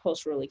at least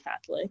culturally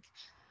Catholic.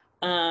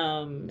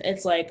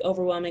 It's like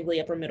overwhelmingly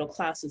upper middle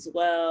class as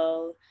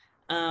well.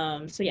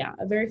 So yeah,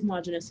 a very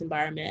homogenous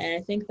environment. And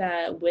I think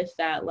that with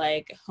that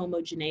like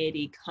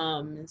homogeneity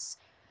comes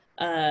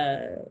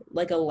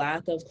like a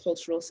lack of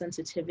cultural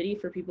sensitivity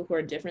for people who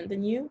are different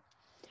than you,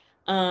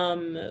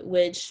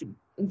 which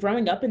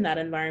growing up in that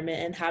environment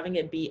and having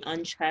it be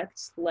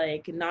unchecked,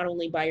 like not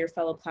only by your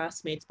fellow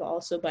classmates, but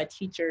also by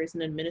teachers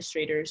and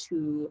administrators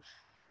who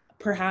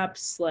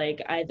perhaps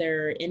like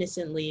either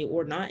innocently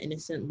or not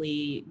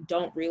innocently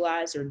don't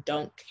realize or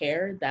don't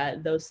care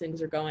that those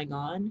things are going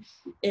on,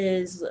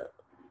 is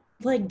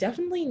like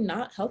definitely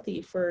not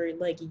healthy for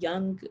like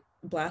young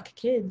Black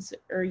kids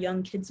or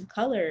young kids of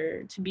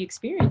color to be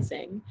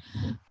experiencing.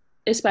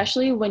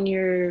 Especially when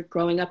you're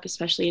growing up,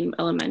 especially in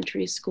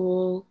elementary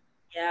school.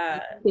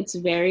 Yeah. It's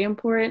very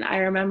important. I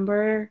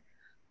remember,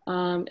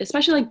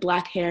 especially like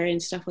Black hair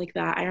and stuff like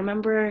that. I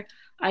remember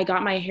I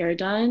got my hair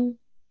done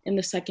in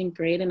the 2nd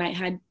grade and I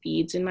had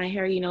beads in my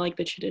hair, you know, like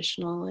the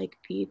traditional like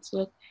beads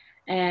look.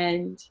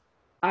 And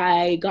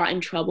I got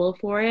in trouble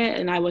for it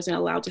and I wasn't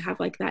allowed to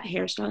have like that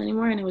hairstyle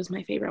anymore. And it was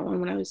my favorite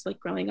one when I was like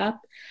growing up.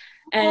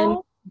 And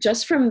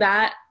just from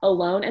that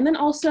alone, and then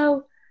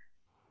also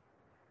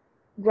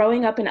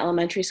growing up in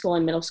elementary school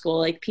and middle school,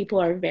 like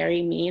people are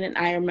very mean. And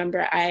I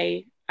remember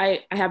I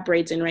have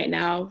braids in right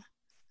now.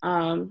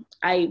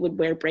 I would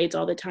wear braids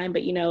all the time,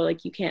 but you know,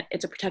 like you can't,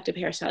 it's a protective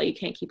hairstyle. You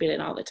can't keep it in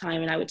all the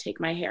time. And I would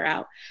take my hair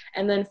out.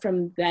 And then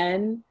from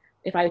then,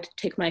 if I would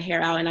take my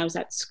hair out and I was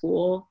at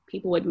school,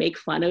 people would make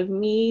fun of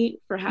me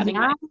for having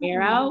my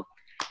hair out.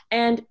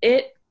 And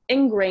it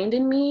ingrained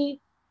in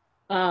me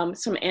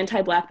some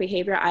anti-Black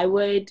behavior. I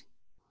would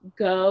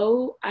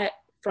from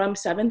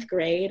 7th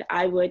grade,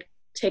 I would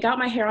take out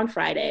my hair on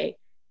Friday,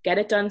 get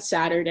it done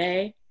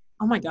Saturday.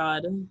 Oh my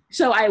God.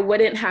 So I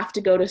wouldn't have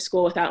to go to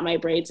school without my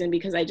braids in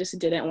because I just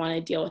didn't want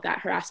to deal with that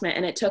harassment.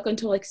 And it took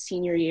until like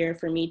senior year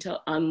for me to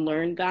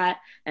unlearn that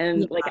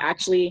and like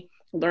actually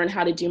learn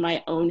how to do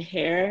my own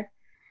hair.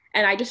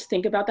 And I just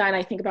think about that and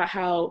I think about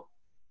how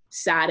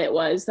sad it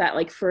was that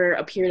like for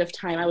a period of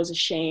time I was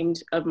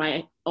ashamed of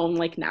my own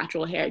like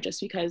natural hair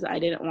just because I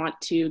didn't want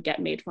to get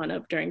made fun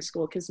of during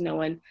school because no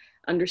one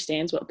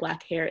understands what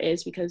Black hair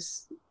is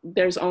because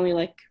there's only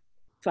like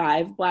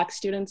 5 Black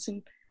students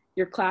in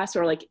your class,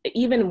 or like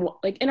even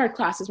like in our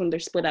classes when they're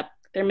split up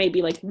there may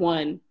be like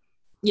 1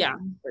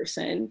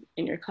 person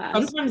in your class,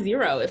 sometimes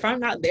 0. If I'm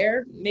not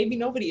there, maybe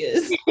nobody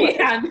is.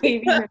 Yeah,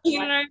 maybe. You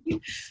know what I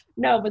mean?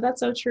 No, but that's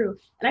so true.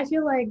 And I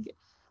feel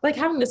like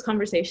having this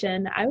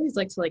conversation, I always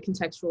like to like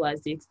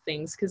contextualize these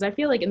things because I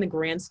feel like in the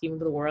grand scheme of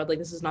the world, like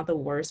this is not the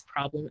worst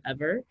problem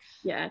ever.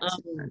 Yeah.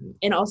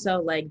 And also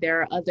like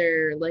there are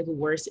other like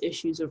worse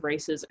issues of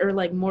racism or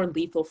like more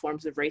lethal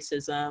forms of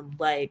racism,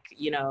 like,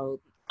 you know,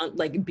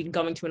 like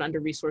going to an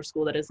under-resourced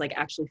school that is like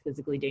actually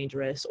physically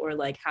dangerous, or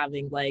like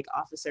having like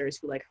officers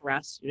who like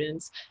harass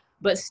students.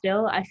 But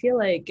still, I feel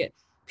like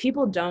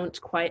people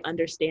don't quite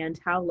understand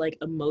how like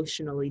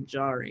emotionally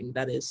jarring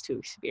that is to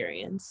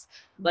experience.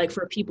 Like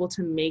for people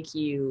to make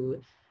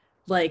you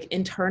like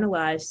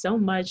internalize so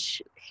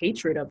much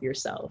hatred of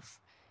yourself,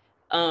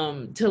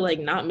 to like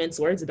not mince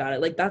words about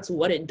it. Like that's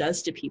what it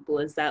does to people,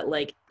 is that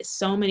like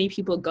so many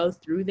people go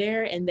through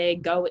there and they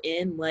go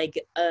in like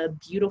a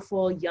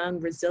beautiful, young,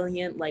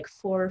 resilient, like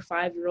 4 or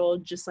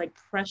 5-year-old, just like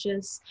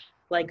precious,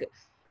 like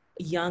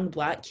young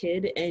Black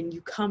kid, and you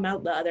come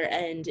out the other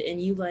end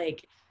and you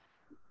like,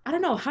 I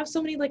don't know, have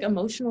so many like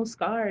emotional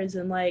scars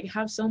and like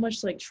have so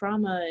much like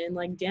trauma and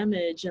like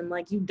damage, and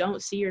like you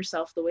don't see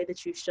yourself the way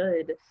that you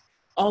should,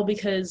 all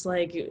because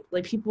like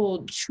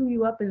people chew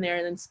you up in there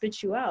and then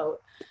spit you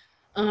out.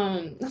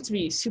 Not to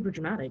be super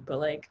dramatic, but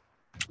like,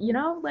 you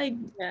know, like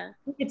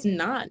it's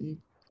not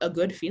a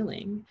good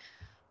feeling.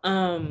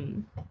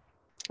 And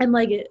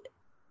like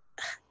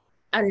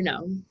I don't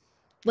know,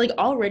 like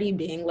already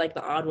being like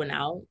the odd one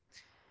out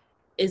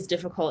is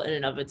difficult in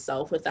and of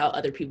itself without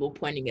other people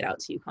pointing it out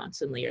to you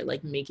constantly or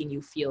like making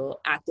you feel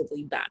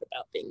actively bad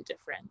about being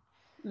different.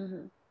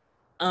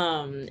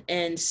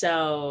 And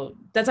so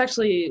that's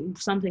actually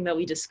something that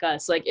we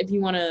discussed. Like if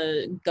you want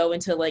to go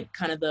into like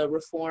kind of the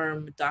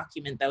reform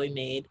document that we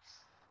made.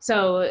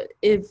 So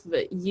if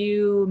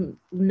you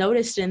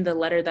noticed in the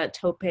letter that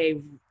Tope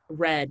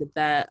read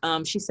that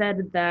she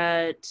said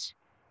that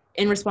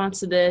in response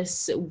to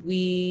this,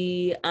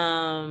 we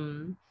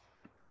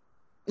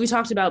we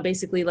talked about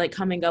basically like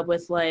coming up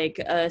with like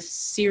a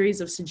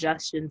series of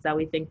suggestions that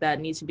we think that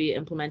need to be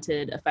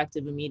implemented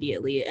effective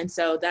immediately. And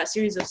so that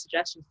series of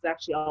suggestions is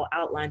actually all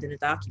outlined in a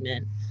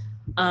document.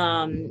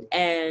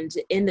 And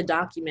in the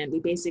document, we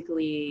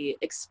basically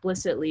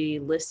explicitly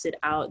listed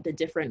out the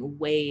different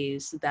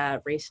ways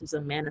that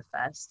racism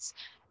manifests.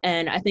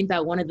 And I think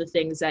that one of the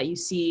things that you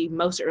see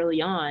most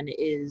early on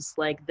is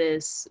like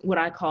this, what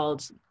I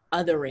called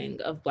othering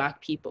of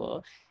Black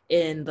people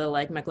in the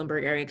like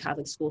Mecklenburg area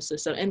Catholic school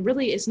system. And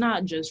really, it's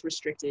not just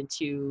restricted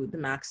to the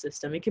MAC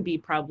system. It could be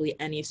probably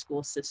any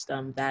school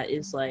system that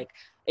is like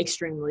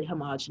extremely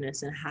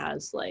homogenous and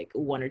has like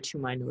one or two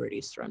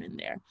minorities thrown in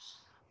there.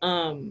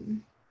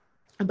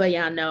 But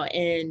yeah, no,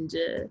 and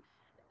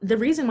the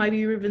reason why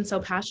we've been so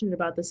passionate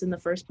about this in the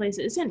first place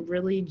isn't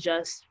really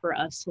just for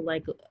us to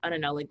like, I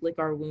don't know, like lick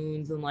our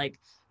wounds and like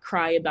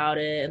cry about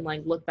it and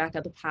like look back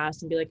at the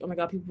past and be like, oh my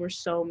God, people were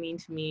so mean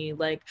to me.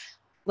 Like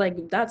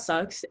that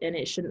sucks and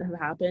it shouldn't have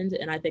happened.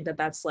 And I think that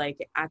that's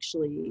like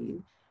actually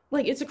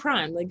like, it's a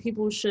crime. Like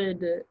people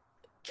should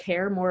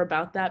care more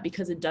about that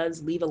because it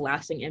does leave a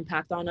lasting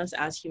impact on us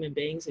as human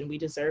beings, and we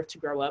deserve to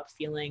grow up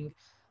feeling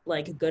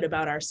like good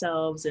about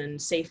ourselves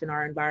and safe in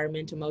our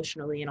environment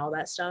emotionally and all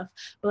that stuff.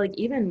 But like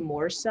even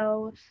more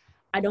so,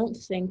 I don't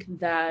think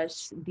that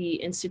the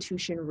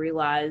institution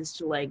realized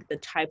like the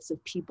types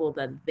of people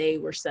that they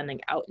were sending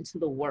out into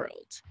the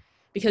world,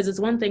 because it's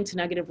one thing to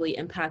negatively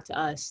impact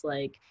us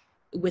like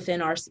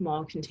within our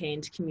small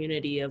contained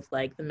community of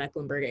like the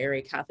Mecklenburg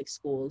area Catholic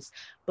schools,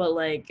 but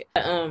like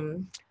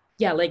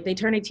yeah, like they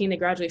turn 18, they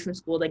graduate from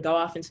school, they go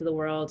off into the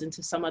world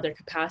into some other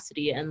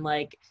capacity, and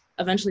like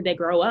eventually they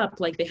grow up,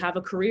 like they have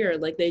a career,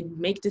 like they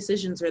make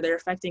decisions where they're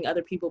affecting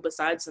other people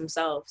besides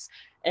themselves.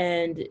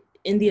 And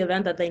in the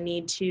event that they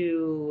need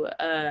to,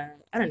 I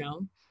don't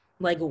know,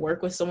 like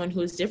work with someone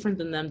who is different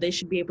than them, they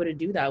should be able to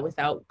do that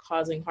without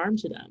causing harm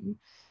to them.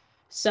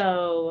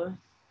 So,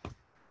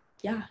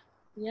 yeah.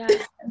 Yeah,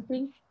 I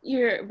think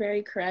you're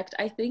very correct.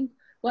 I think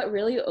what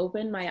really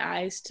opened my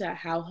eyes to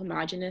how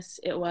homogenous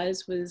it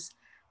was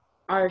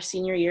our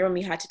senior year when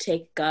we had to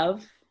take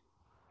Gov.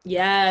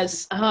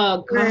 Yes.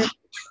 Oh, God.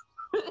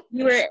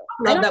 We were,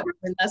 I love that we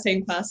were in that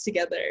same class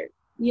together.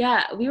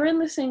 Yeah, we were in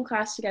the same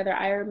class together.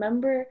 I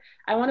remember,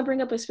 I want to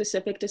bring up a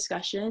specific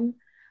discussion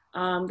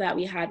that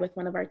we had with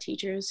one of our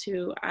teachers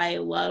who I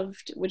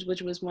loved,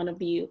 which was one of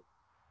the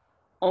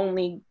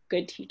only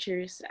good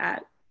teachers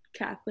at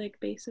Catholic,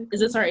 basically.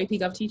 Is this our AP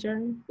Gov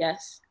teacher?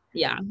 Yes.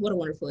 Yeah, what a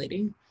wonderful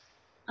lady.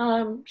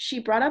 She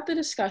brought up the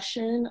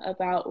discussion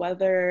about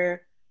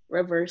whether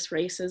reverse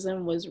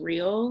racism was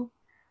real.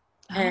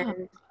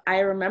 And I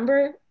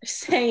remember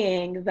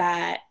saying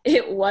that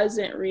it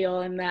wasn't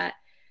real, and that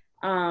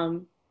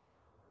now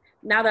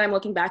that I'm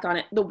looking back on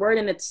it, the word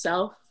in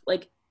itself,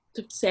 like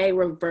to say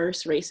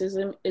reverse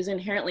racism, is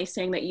inherently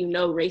saying that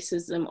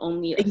racism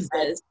only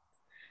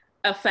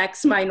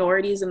affects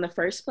minorities in the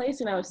first place.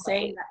 And I was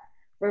saying that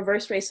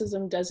reverse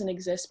racism doesn't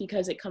exist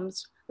because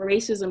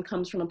racism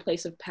comes from a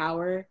place of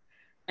power,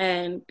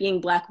 and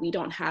being Black, we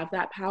don't have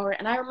that power.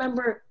 And I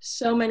remember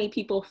so many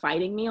people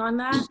fighting me on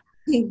that.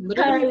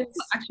 Literally,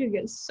 actually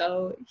get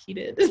so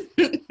heated.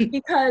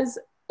 Because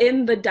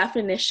in the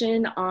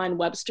definition on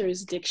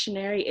Webster's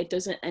dictionary, it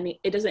doesn't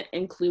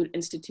include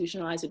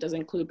institutionalized, it doesn't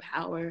include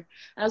power. And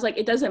I was like,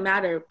 it doesn't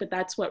matter, but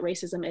that's what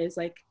racism is.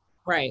 Like,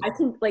 right.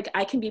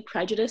 I can be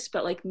prejudiced,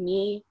 but like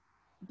me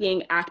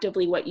being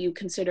actively what you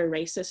consider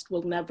racist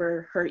will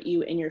never hurt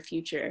you in your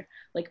future.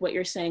 Like what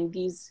you're saying,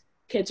 these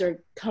kids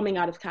are coming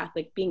out of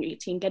Catholic, being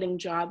 18, getting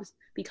jobs,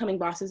 becoming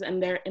bosses,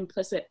 and their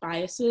implicit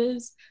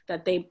biases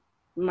that they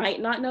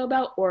might not know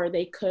about, or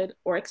they could,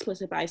 or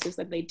explicit biases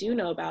that they do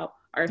know about,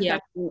 are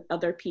affecting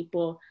other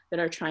people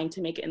that are trying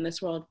to make it in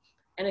this world.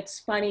 And it's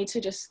funny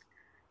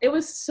it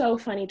was so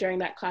funny during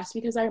that class,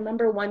 because I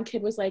remember one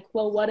kid was like,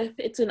 well, what if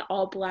it's an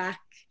all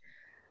Black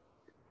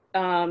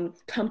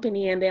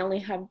company and they only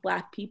have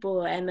Black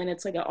people, and then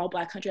it's like an all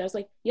Black country? I was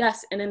like,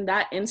 yes, and in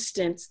that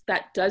instance,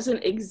 that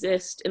doesn't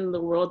exist in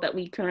the world that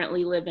we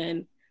currently live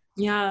in.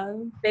 Yeah,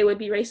 they would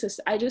be racist.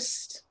 So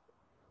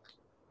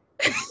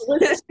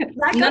what's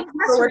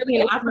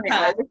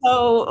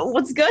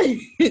good?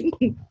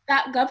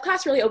 That Gov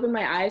class really opened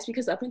my eyes,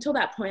 because up until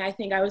that point, I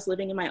think I was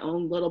living in my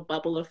own little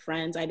bubble of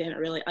friends. I didn't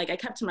really, I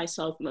kept to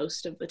myself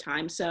most of the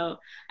time, so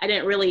I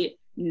didn't really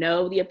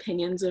know the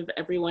opinions of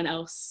everyone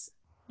else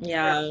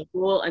at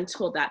school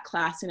until that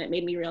class. And it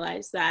made me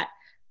realize that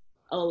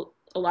a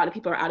lot of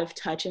people are out of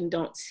touch and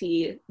don't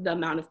see the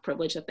amount of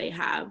privilege that they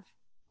have.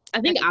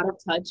 I think out of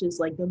touch is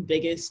like the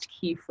biggest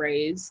key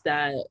phrase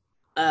that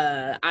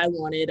I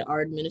wanted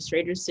our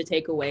administrators to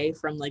take away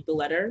from like the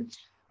letter,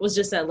 was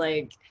just that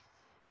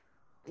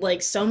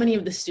like so many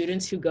of the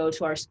students who go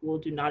to our school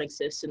do not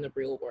exist in the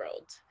real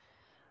world.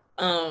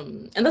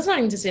 And that's not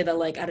even to say that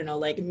like, I don't know,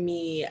 like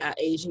me at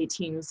age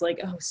 18 was like,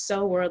 oh,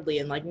 so worldly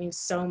and like knew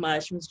so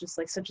much and was just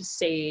like such a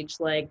sage,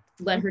 like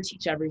let her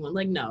teach everyone.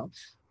 Like, no,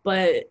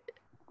 but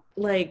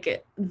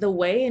like the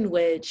way in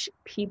which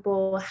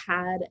people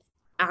had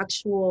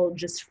actual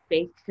just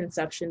fake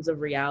conceptions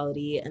of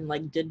reality and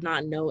like did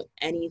not know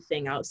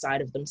anything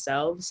outside of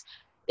themselves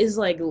is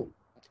like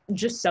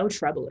just so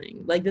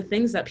troubling. Like the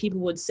things that people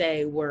would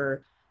say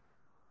were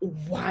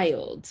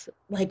wild.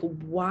 Like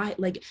why,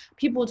 like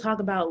people talk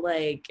about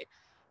like,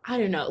 I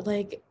don't know,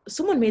 like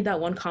someone made that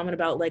one comment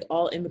about like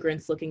all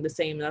immigrants looking the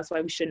same, and that's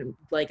why we shouldn't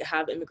like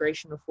have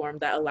immigration reform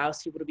that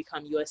allows people to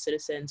become US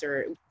citizens,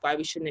 or why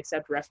we shouldn't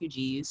accept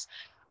refugees.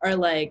 Or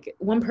like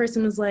one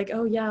person was like,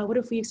 oh yeah, what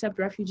if we accept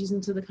refugees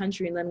into the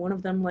country and then one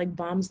of them like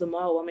bombs the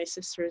mall while my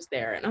sister is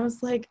there? And I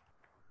was like,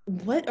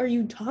 what are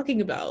you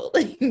talking about?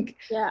 Like,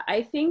 Yeah,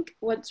 I think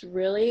what's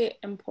really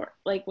important,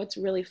 like what's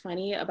really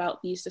funny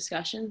about these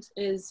discussions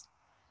is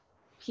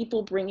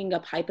people bringing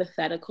up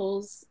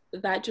hypotheticals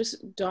that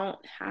just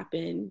don't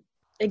happen.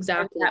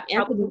 exactly.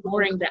 And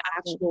ignoring the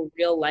actual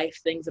real life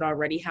things that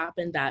already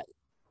happened that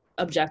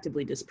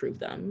objectively disprove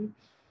them.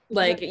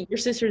 Like your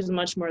sister is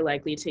much more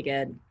likely to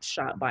get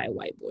shot by a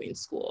white boy in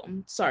school.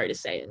 Sorry to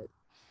say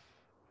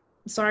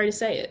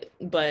it,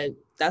 but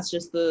that's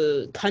just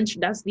the country,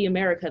 that's the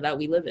America that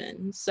we live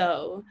in.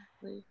 So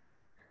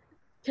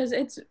because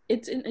it's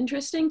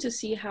interesting to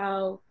see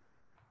how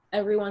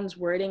everyone's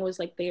wording was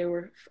like they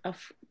were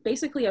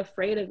basically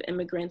afraid of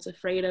immigrants,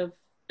 afraid of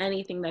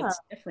anything that's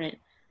different,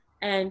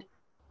 and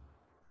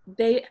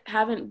they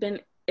haven't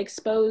been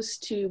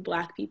exposed to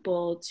Black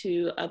people,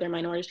 to other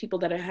minorities, people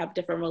that have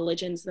different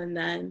religions than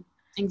them.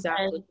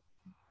 Exactly. And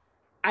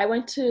I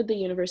went to the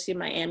University of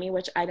Miami,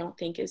 which I don't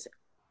think is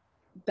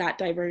that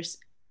diverse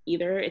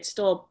either. It's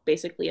still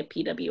basically a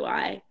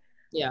PWI.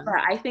 Yeah.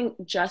 But I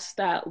think just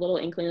that little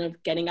inkling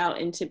of getting out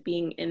into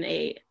being in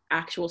a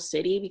actual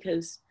city,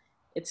 because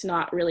it's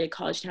not really a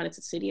college town, it's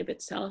a city of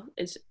itself,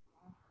 is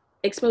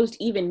exposed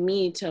even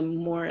me to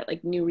more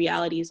like new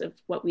realities of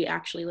what we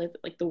actually live,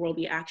 like the world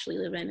we actually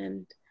live in,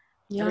 and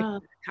everything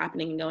that's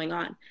happening and going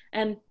on.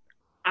 And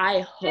I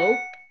hope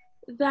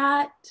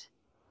that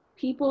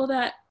people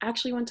that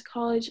actually went to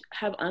college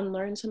have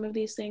unlearned some of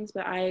these things,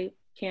 but I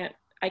can't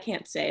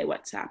say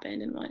what's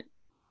happened and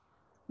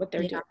what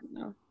they're doing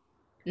now.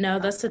 No,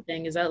 that's the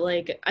thing, is that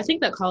like I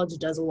think that college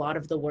does a lot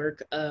of the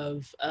work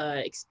of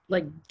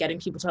like getting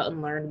people to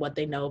unlearn what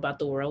they know about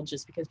the world,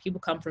 just because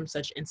people come from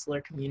such insular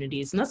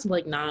communities, and that's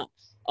like not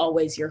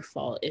always your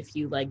fault if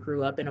you like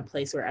grew up in a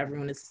place where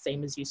everyone is the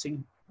same as you, so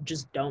you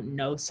just don't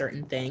know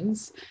certain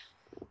things.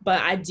 But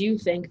I do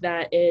think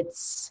that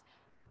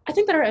I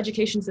think that our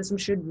education system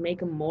should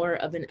make more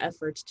of an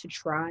effort to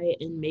try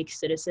and make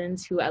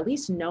citizens who at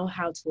least know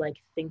how to like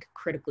think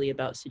critically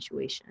about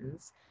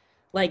situations.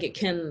 Like it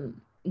can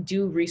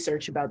do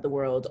research about the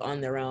world on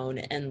their own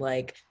and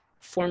like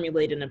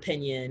formulate an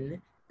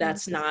opinion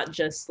that's not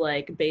just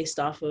like based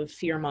off of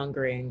fear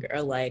mongering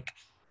or like,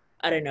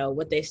 I don't know,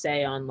 what they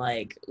say on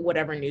like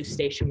whatever news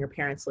station your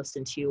parents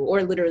listen to,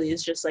 or literally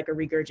is just like a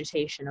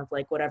regurgitation of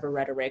like whatever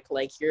rhetoric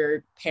like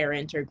your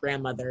parent or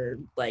grandmother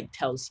like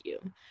tells you.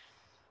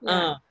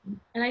 Yeah.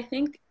 And I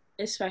think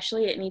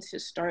especially it needs to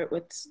start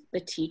with the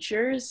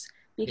teachers,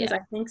 because I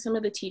think some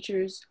of the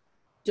teachers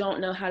don't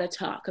know how to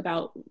talk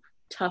about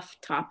tough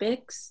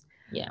topics.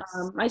 Yes.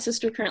 My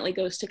sister currently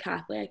goes to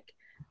Catholic.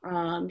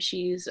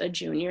 She's a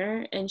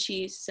junior, and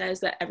she says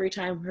that every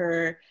time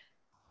her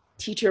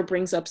teacher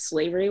brings up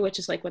slavery, which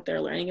is like what they're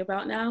learning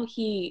about now,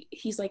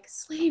 he's like,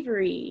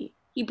 slavery.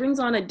 He brings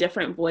on a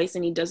different voice,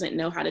 and he doesn't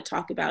know how to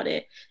talk about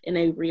it in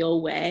a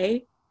real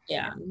way.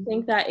 Yeah. I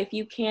think that if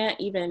you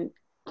can't even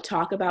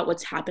talk about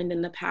what's happened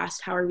in the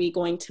past, how are we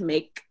going to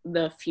make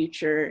the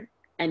future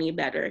any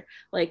better?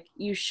 Like,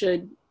 you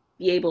should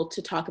be able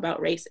to talk about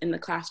race in the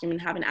classroom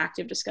and have an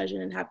active discussion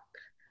and have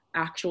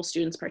actual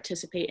students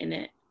participate in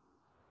it.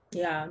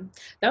 Yeah,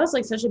 that was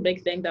like such a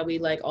big thing that we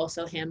like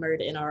also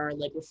hammered in our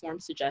like reform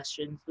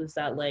suggestions, was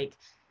that like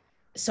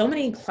so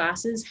many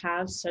classes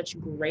have such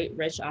great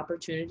rich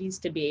opportunities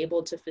to be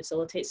able to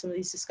facilitate some of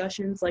these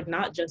discussions, like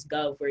not just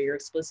Gov where you're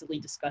explicitly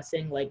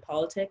discussing like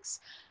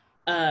politics,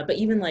 but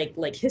even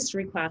like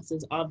history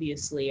classes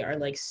obviously are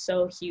like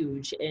so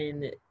huge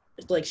in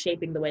like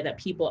shaping the way that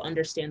people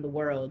understand the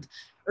world.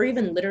 Or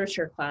even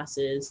literature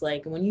classes,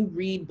 like when you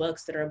read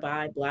books that are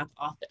by Black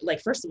authors,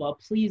 like first of all,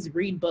 please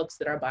read books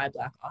that are by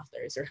Black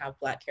authors or have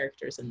Black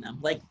characters in them.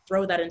 Like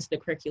throw that into the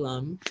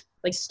curriculum.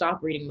 Like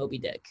stop reading Moby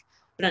Dick.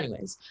 But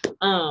anyways,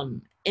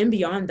 and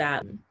beyond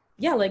that,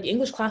 yeah, like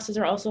English classes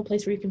are also a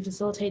place where you can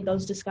facilitate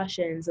those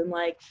discussions and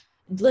like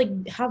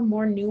have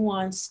more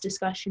nuanced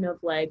discussion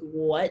of like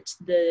what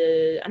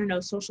the, I don't know,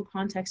 social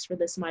context for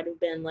this might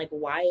have been, like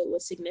why it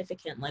was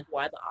significant, like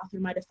why the author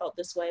might have felt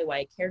this way, why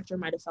a character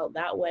might have felt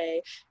that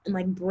way, and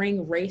like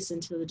bring race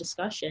into the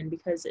discussion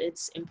because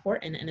it's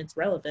important and it's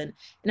relevant.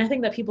 And I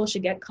think that people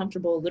should get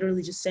comfortable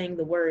literally just saying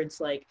the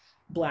words like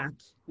Black,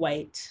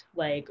 white,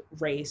 like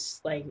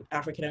race, like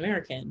African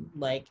American,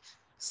 like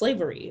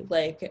slavery,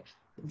 like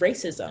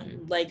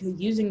racism, like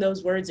using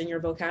those words in your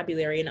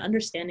vocabulary and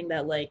understanding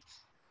that like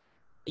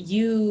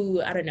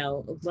I don't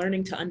know,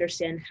 learning to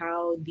understand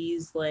how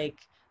these like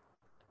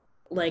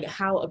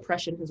how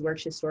oppression has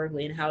worked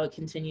historically and how it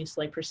continues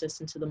to like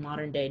persist into the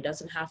modern day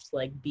doesn't have to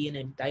like be an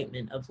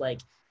indictment of like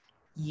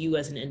you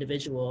as an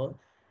individual,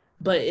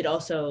 but it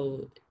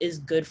also is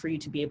good for you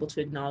to be able to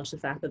acknowledge the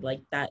fact that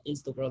like that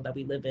is the world that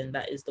we live in,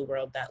 that is the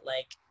world that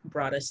like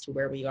brought us to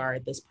where we are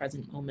at this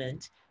present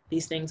moment.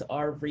 These things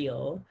are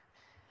real.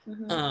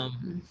 I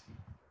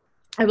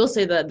will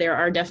say that there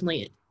are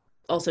definitely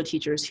also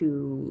teachers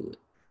who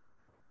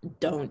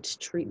don't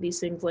treat these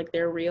things like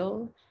they're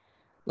real.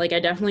 Like,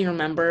 I definitely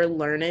remember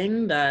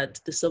learning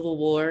that the Civil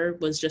War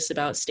was just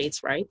about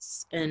states'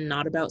 rights and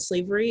not about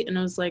slavery. And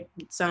I was like,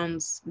 it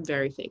sounds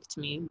very fake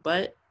to me,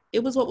 but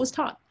it was what was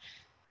taught.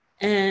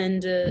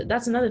 And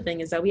that's another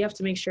thing, is that we have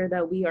to make sure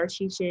that we are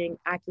teaching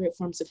accurate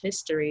forms of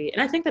history.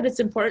 And I think that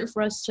it's important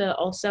for us to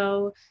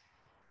also,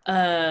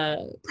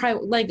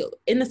 like,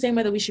 in the same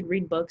way that we should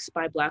read books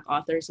by Black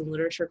authors in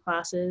literature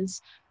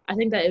classes, I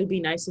think that it would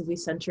be nice if we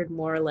centered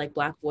more like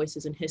Black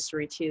voices in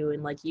history too,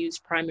 and like use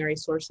primary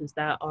sources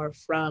that are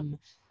from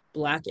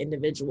Black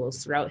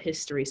individuals throughout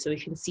history, so we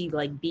can see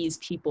like these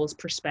people's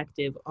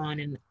perspective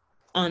on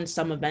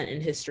some event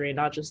in history, and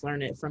not just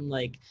learn it from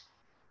like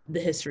the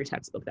history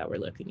textbook that we're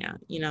looking at,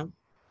 you know?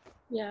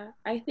 Yeah,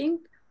 I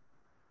think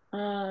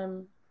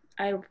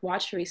I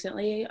watched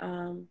recently,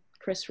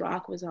 Chris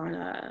Rock was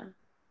on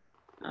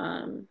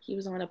he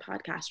was on a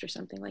podcast or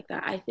something like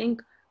that. I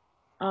think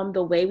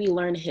the way we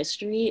learn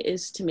history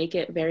is to make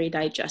it very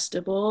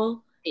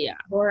digestible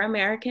for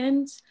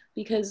Americans,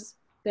 because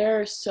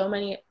there are so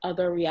many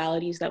other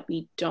realities that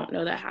we don't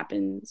know that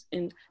happens,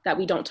 and that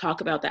we don't talk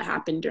about, that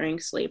happened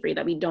during slavery,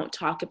 that we don't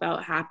talk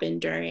about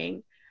happened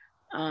during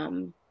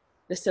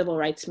the civil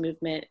rights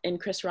movement. And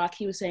Chris Rock,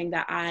 he was saying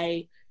that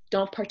I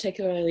don't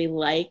particularly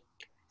like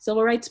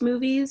civil rights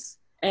movies,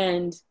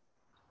 and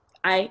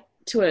I,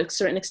 to a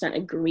certain extent,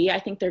 agree. I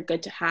think they're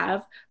good to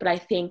have, but I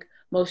think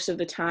most of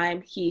the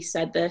time, he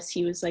said this,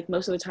 he was like,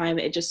 most of the time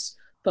it just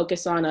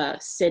focused on a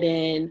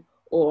sit-in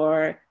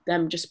or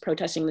them just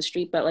protesting the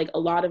street. But like a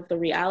lot of the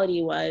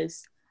reality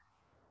was,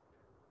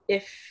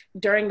 if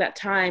during that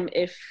time,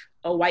 if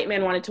a white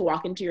man wanted to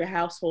walk into your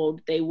household,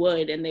 they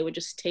would, and they would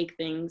just take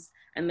things,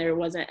 and there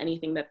wasn't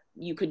anything that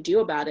you could do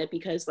about it,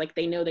 because like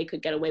they know they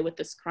could get away with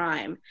this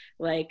crime.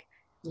 Like,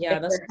 yeah,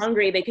 if they're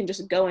hungry, they can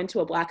just go into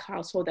a Black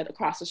household that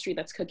across the street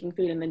that's cooking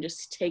food, and then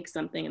just take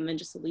something and then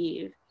just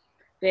leave.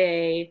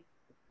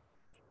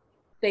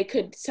 They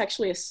could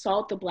sexually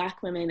assault the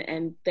Black women,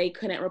 and they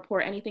couldn't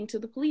report anything to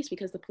the police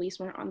because the police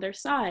weren't on their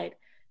side.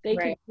 They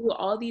could do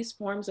all these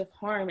forms of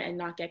harm and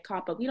not get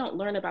caught, but we don't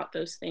learn about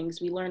those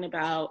things. We learn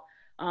about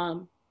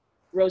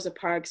Rosa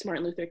Parks,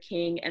 Martin Luther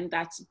King, and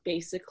that's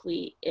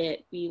basically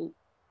it. We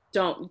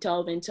don't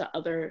delve into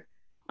other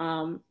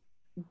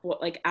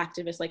like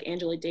activists like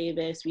Angela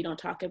Davis. We don't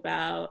talk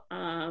about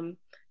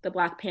the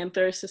Black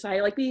Panther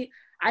Society. Like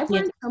I've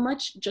learned so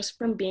much just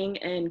from being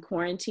in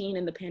quarantine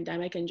in the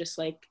pandemic, and just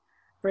like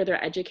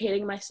further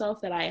educating myself,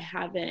 that I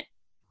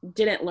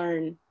didn't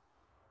learn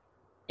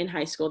in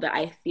high school, that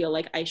I feel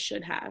like I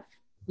should have.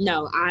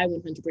 No, I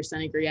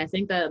 100% agree. I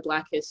think that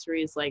Black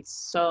history is like,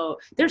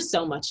 there's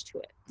so much to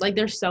it. Like,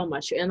 there's so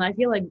much. And I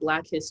feel like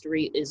Black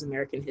history is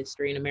American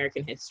history, and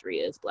American history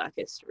is Black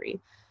history.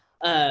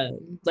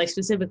 Like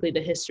specifically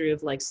the history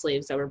of like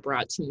slaves that were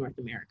brought to North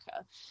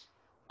America.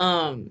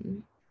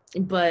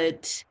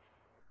 But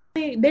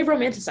they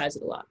romanticize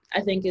it a lot,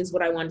 I think, is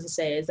what I wanted to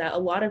say, is that a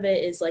lot of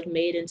it is like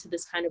made into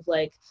this kind of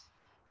like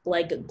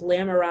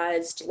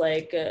glamorized,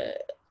 like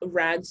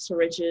rags to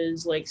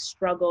riches, like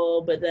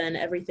struggle, but then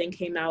everything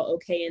came out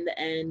okay in the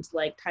end,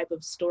 like type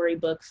of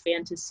storybook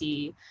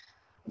fantasy.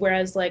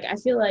 Whereas like I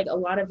feel like a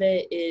lot of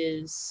it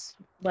is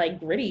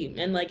like gritty,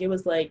 and like it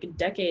was like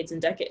decades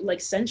and decades,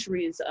 like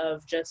centuries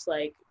of just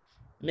like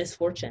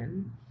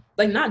misfortune.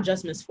 Like, not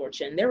just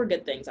misfortune, there were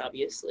good things,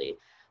 obviously,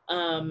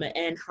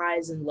 and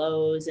highs and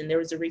lows, and there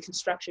was a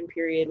Reconstruction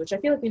period, which I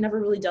feel like we never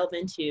really delve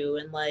into,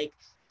 and like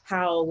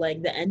how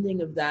like the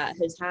ending of that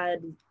has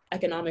had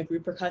economic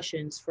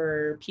repercussions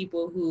for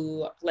people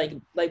who like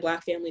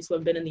Black families who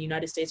have been in the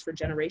United States for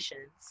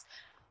generations.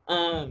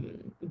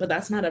 But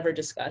that's not ever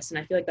discussed, and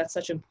I feel like that's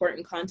such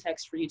important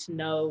context for you to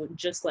know,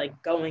 just like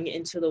going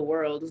into the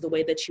world, the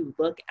way that you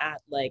look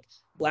at like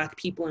Black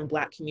people and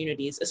Black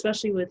communities,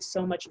 especially with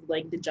so much of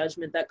like the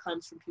judgment that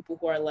comes from people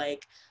who are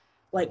like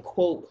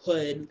quote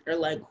hood, or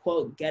like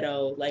quote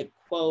ghetto, like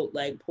quote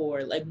like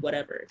poor, like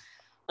whatever.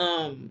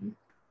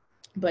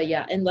 But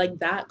yeah, and like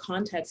that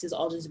context is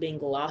all just being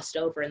glossed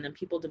over, and then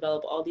people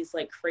develop all these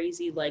like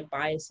crazy like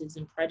biases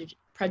and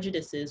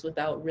prejudices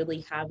without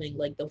really having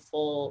like the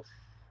full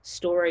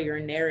story or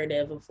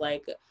narrative of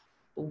like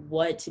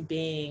what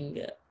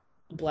being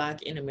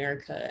Black in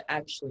America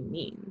actually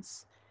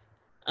means.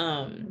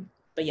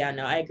 But yeah,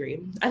 no, I agree.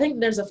 I think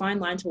there's a fine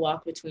line to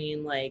walk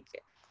between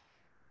like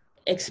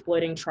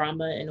exploiting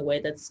trauma in a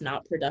way that's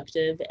not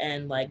productive,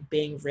 and like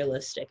being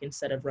realistic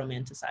instead of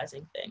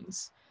romanticizing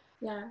things.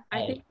 Yeah,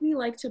 I think we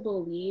like to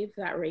believe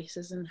that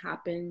racism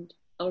happened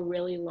a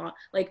really long,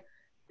 like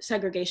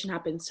segregation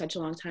happened such a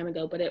long time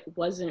ago, but it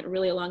wasn't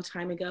really a long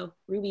time ago.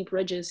 Ruby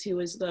Bridges, who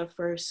was the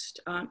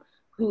first,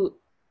 who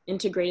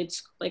integrated,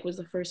 like was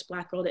the first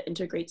Black girl to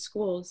integrate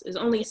schools, is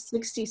only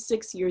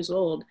 66 years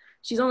old.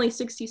 She's only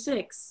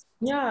 66.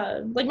 Yeah,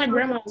 like my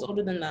grandma was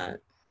older than that.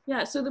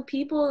 Yeah, so the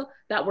people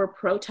that were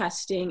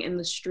protesting in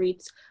the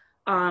streets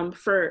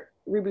for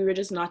Ruby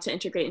Ridges not to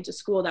integrate into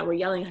school, that were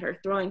yelling at her,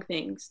 throwing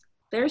things,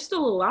 they're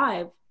still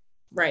alive.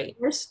 Right.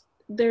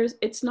 There's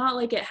it's not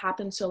like it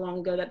happened so long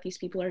ago that these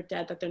people are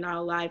dead, that they're not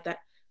alive, that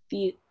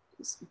the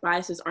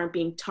biases aren't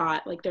being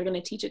taught. Like, they're going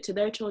to teach it to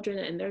their children,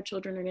 and their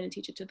children are going to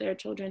teach it to their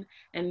children,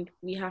 and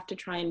we have to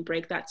try and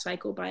break that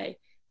cycle by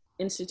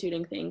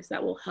instituting things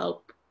that will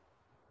help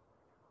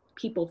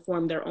people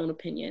form their own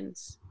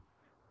opinions.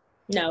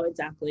 No,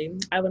 exactly.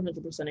 I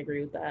 100%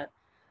 agree with that.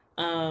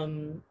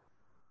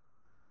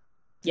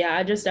 Yeah,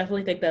 I just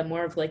definitely think that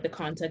more of like the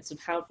context of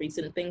how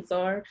recent things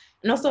are,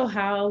 and also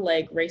how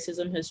like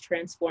racism has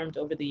transformed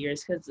over the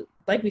years. Because,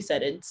 like we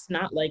said, it's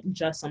not like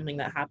just something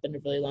that happened a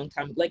really long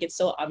time. Like, it's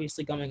still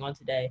obviously going on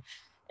today.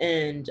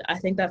 And I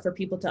think that for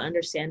people to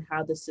understand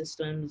how the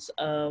systems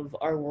of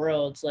our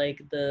world,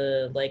 like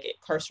the like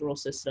carceral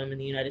system in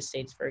the United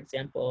States, for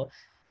example,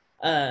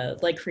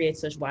 like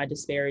creates such wide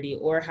disparity,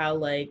 or how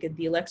like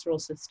the electoral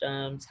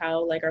systems,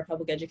 how like our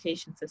public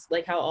education system,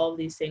 like how all of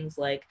these things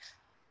like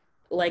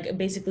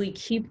basically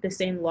keep the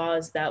same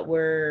laws that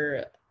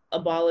were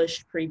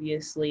abolished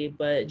previously,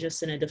 but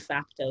just in a de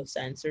facto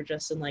sense, or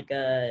just in like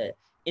a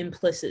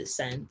implicit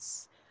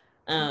sense.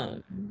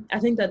 I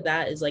think that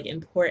that is like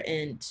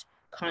important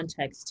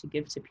context to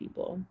give to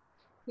people.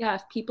 Yeah,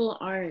 if people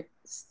aren't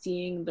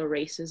seeing the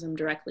racism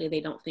directly,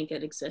 they don't think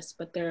it exists,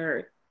 but there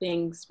are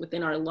things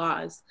within our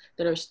laws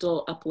that are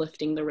still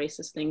uplifting the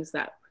racist things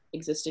that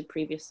existed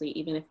previously,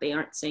 even if they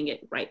aren't saying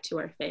it right to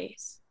our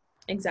face.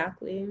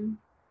 Exactly.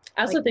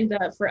 I also think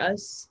that for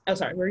us, oh,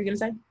 sorry, what were you going to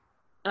say?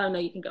 Oh, no,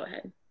 you can go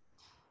ahead.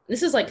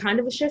 This is like kind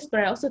of a shift, but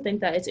I also think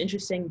that it's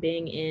interesting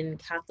being in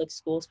Catholic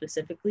school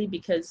specifically,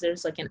 because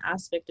there's like an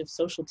aspect of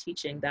social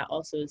teaching that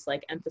also is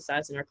like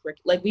emphasized in our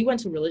curriculum. Like, we went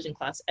to religion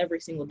class every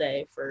single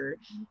day for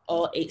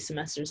all 8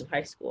 semesters of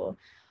high school.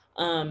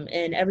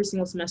 And every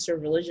single semester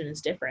of religion is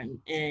different.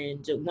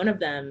 And one of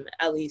them,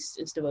 at least,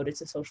 is devoted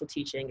to social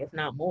teaching, if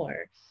not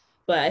more.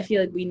 But I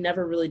feel like we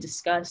never really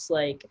discuss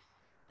like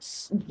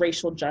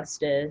racial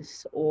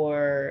justice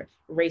or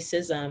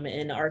racism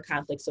in our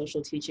Catholic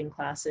social teaching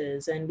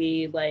classes, and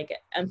we like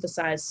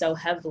emphasize so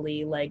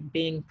heavily like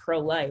being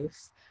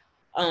pro-life,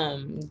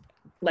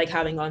 like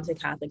having gone to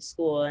Catholic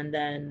school, and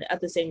then at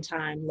the same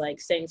time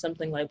like saying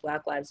something like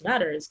Black Lives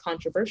Matter is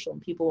controversial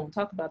and people won't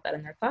talk about that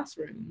in their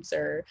classrooms,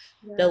 or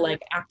they'll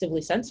like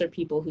actively censor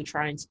people who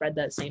try and spread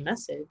that same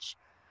message.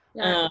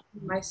 Yeah,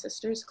 my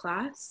sister's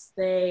class,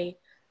 a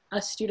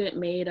student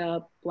made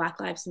a Black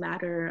Lives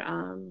Matter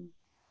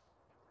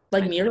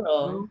like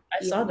mural.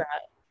 I saw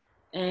that.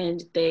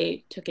 And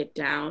they took it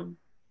down.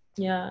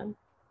 Yeah.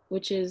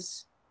 Which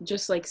is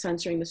just like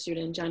censoring the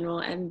student in general.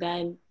 And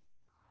then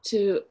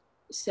to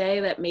say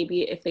that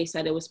maybe if they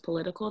said it was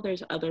political,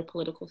 there's other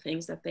political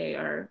things that they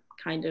are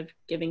kind of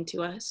giving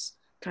to us,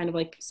 kind of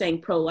like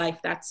saying pro-life,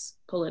 that's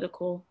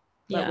political.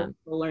 But we're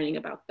still learning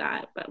about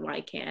that. But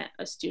why can't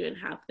a student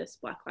have this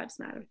Black Lives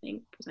Matter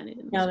thing presented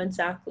in No,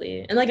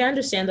 exactly. And like, I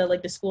understand that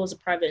like the school is a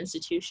private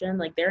institution,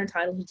 like they're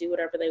entitled to do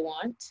whatever they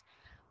want.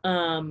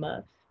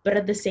 But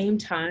at the same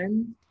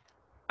time,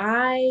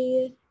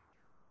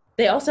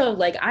 they also,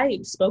 like, I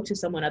spoke to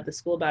someone at the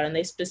school about it, and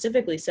they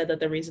specifically said that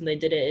the reason they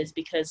did it is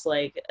because,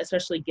 like,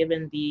 especially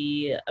given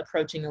the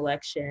approaching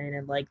election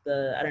and like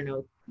the, I don't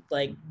know,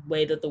 like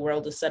way that the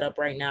world is set up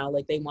right now,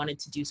 like they wanted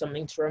to do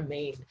something to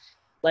remain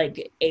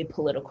like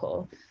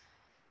apolitical.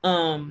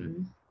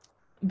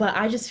 But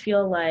I just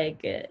feel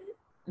like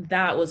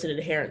that was an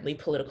inherently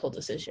political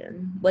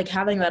decision. Like,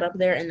 having that up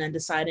there and then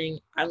deciding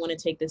I want to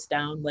take this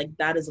down, like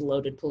that is a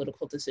loaded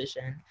political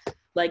decision.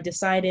 Like,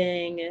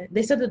 deciding,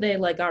 they said that they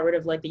like got rid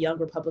of like the Young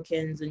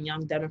Republicans and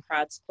Young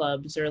Democrats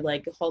clubs, or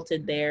like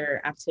halted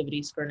their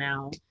activities for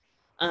now.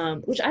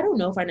 Which I don't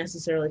know if I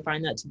necessarily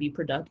find that to be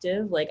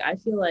productive. Like, I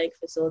feel like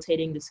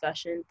facilitating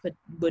discussion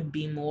would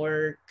be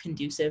more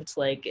conducive to,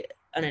 like,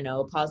 I don't know,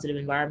 a positive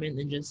environment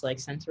than just like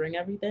censoring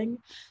everything.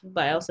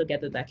 But I also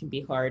get that that can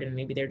be hard, and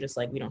maybe they're just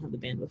like, we don't have the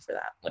bandwidth for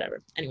that,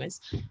 whatever. Anyways,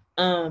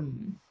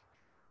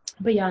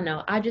 but yeah,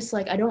 no, I just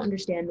like, I don't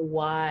understand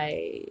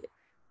why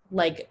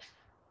like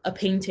a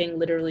painting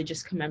literally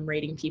just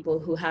commemorating people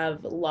who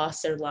have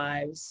lost their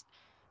lives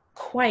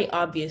quite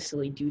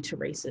obviously due to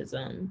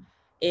racism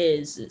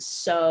is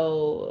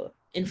so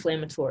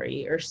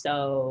inflammatory or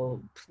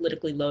so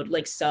politically loaded.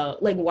 Like, so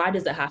like, why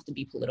does it have to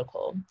be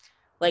political?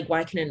 Like,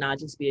 why can it not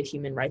just be a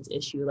human rights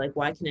issue? Like,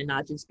 why can it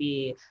not just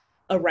be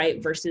a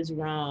right versus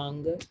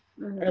wrong,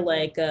 or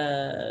like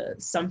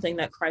something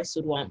that Christ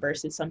would want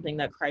versus something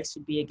that Christ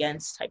would be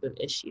against type of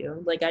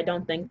issue? Like, I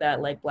don't think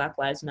that like Black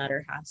Lives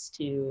Matter has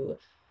to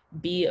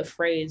be a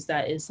phrase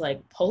that is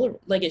like polar,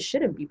 like it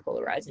shouldn't be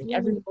polarizing.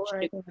 Everyone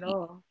should at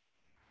all.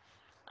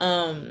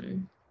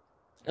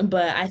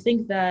 But I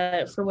think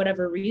that for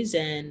whatever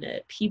reason,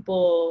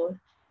 people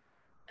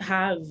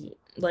have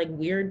like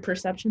weird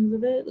perceptions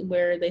of it,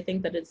 where they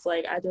think that it's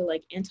like either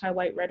like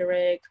anti-white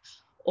rhetoric,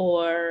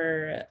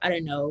 or I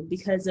don't know,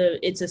 because of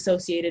it's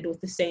associated with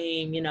the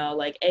same,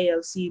 like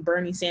AOC,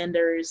 Bernie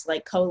Sanders,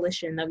 like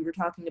coalition that we were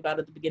talking about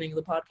at the beginning of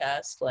the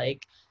podcast,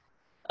 like,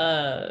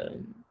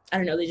 I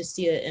don't know, they just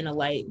see it in a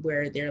light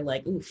where they're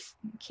like, oof,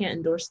 can't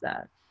endorse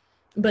that.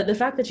 But the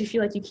fact that you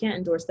feel like you can't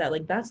endorse that,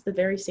 like, that's the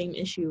very same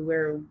issue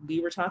where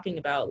we were talking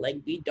about, like,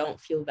 we don't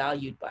feel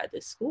valued by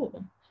this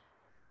school.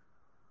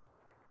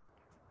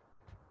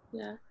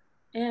 Yeah.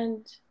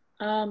 And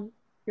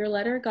your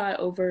letter got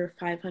over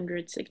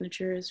 500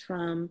 signatures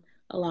from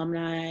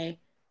alumni,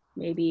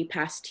 maybe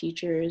past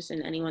teachers,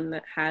 and anyone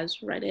that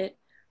has read it.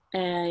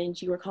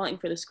 And you were calling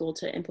for the school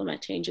to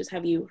implement changes.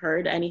 Have you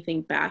heard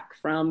anything back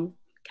from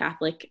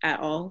Catholic at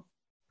all,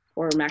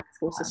 or MAC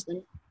school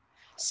system?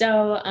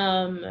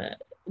 So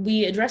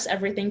we addressed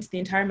everything to the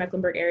entire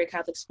Mecklenburg area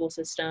Catholic school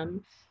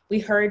system. We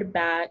heard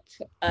back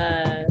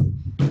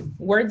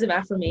words of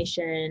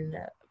affirmation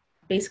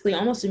basically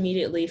almost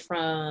immediately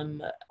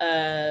from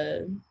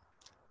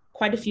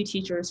quite a few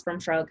teachers from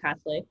Charlotte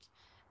Catholic.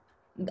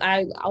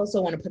 I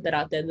also want to put that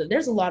out there that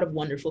there's a lot of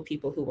wonderful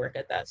people who work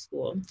at that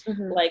school.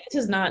 Mm-hmm. Like,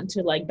 this is not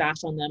to like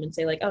bash on them and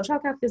say like, oh,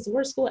 Charlotte Catholic is the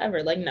worst school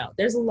ever. Like, no,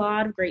 there's a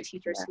lot of great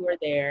teachers who are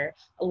there,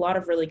 a lot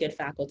of really good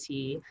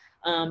faculty,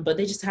 but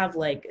they just have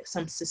like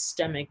some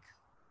systemic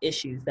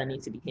issues that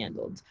need to be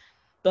handled.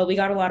 But we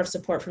got a lot of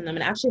support from them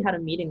and actually had a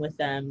meeting with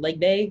them. Like,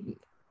 they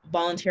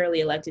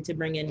voluntarily elected to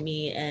bring in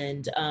me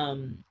and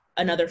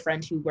another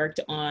friend who worked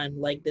on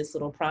like this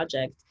little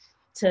project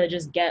to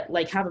just get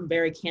like have a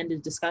very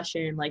candid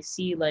discussion, like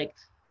see like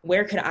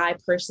where could I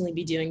personally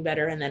be doing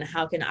better, and then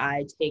how can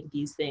I take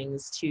these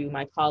things to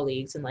my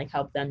colleagues and like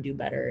help them do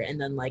better, and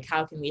then like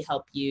how can we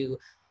help you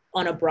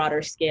on a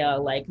broader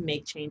scale like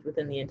make change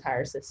within the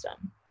entire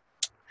system.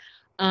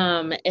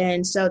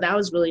 And so that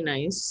was really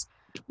nice.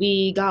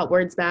 We got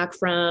words back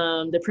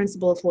from the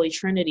principal of Holy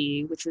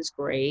Trinity, which was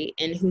great.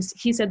 And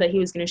he said that he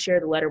was going to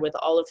share the letter with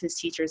all of his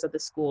teachers at the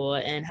school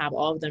and have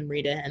all of them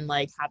read it and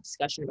like have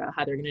discussion about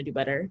how they're going to do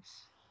better.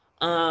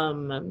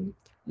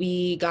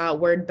 We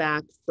got word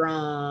back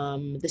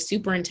from the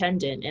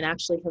superintendent and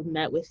actually have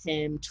met with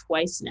him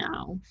twice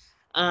now.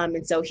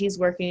 And so he's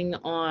working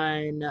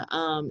on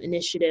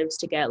initiatives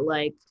to get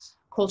like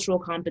cultural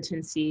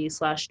competency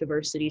 /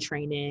 diversity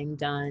training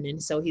done. And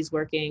so he's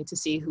working to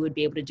see who would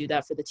be able to do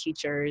that for the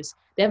teachers.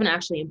 They haven't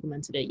actually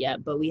implemented it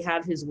yet, but we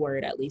have his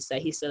word at least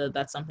that he said that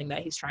that's something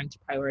that he's trying to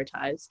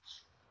prioritize.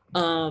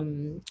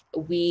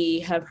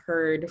 We have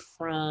heard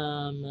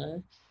from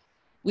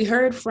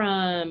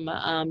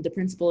the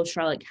principal of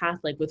Charlotte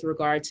Catholic with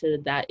regard to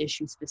that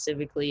issue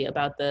specifically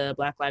about the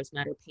Black Lives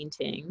Matter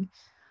painting,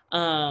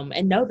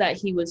 and know that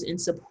he was in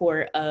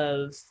support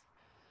of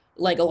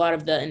like a lot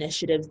of the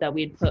initiatives that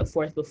we had put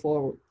forth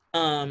before,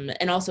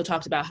 and also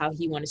talked about how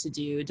he wanted to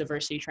do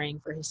diversity training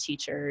for his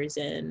teachers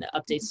and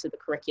updates to the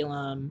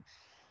curriculum.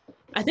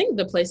 I think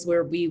the place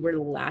where we were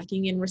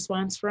lacking in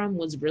response from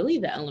was really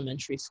the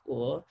elementary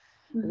school,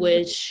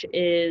 which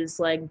is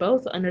like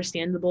both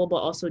understandable but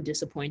also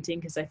disappointing,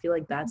 because I feel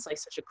like that's like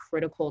such a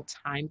critical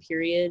time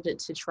period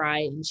to try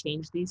and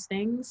change these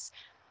things.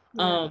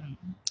 I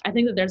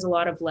think that there's a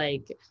lot of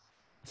like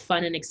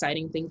fun and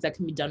exciting things that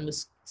can be done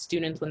with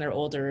students when they're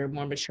older,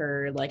 more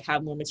mature, like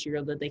have more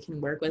material that they can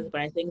work with. But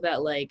I think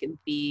that like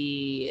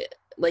the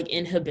like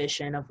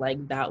inhibition of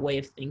like that way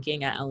of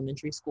thinking at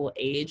elementary school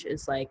age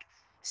is like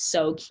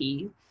so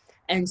key.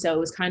 And so it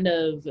was kind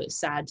of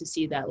sad to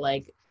see that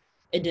like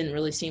it didn't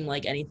really seem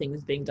like anything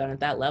was being done at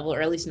that level,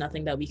 or at least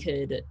nothing that we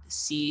could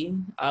see,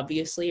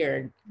 obviously,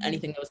 or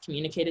anything that was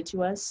communicated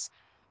to us.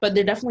 But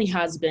there definitely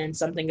has been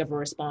something of a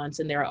response,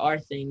 and there are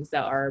things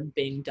that are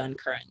being done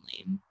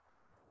currently.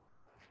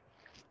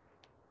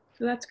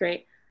 So that's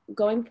great.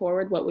 Going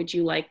forward, what would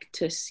you like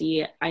to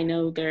see? I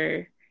know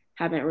they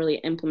haven't really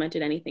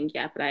implemented anything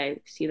yet, but I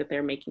see that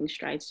they're making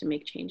strides to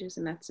make changes,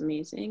 and that's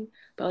amazing.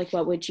 But like,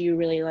 what would you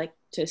really like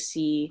to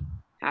see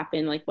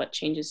happen? Like, what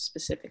changes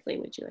specifically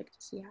would you like to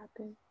see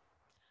happen?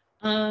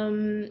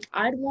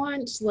 I'd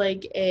want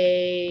like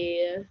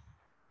a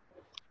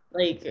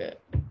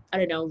I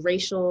don't know,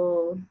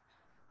 racial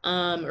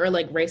or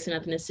like race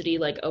and ethnicity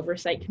like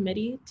oversight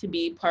committee to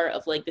be part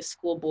of like the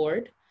school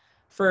board,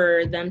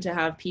 for them to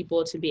have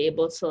people to be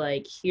able to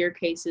like hear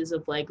cases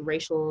of like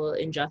racial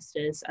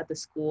injustice at the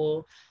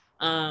school,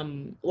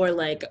 or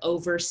like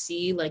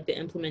oversee like the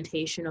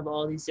implementation of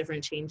all these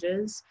different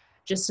changes,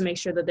 just to make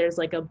sure that there's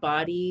like a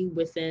body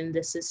within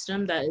the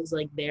system that is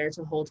like there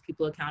to hold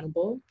people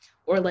accountable,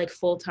 or like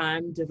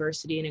full-time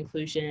diversity and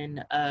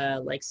inclusion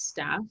like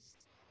staff.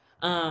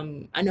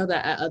 I know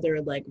that at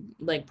other like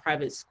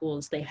private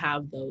schools, they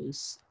have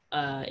those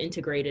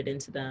integrated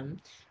into them.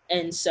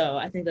 And so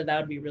I think that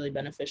that would be really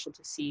beneficial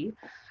to see.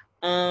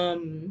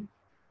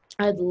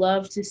 I'd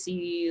love to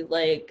see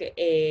like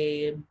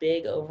a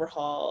big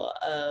overhaul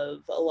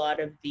of a lot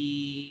of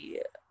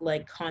the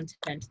like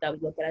content that we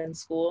look at in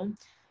school,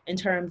 in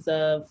terms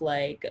of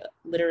like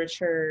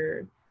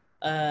literature,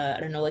 I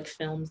don't know, like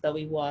films that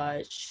we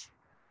watch,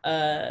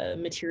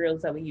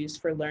 materials that we use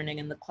for learning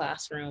in the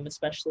classroom,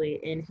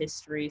 especially in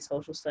history,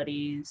 social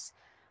studies,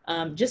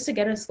 just to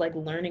get us like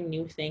learning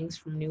new things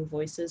from new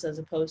voices as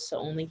opposed to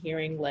only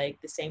hearing like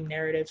the same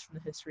narratives from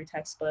the history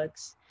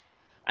textbooks.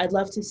 I'd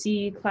love to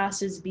see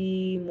classes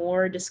be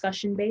more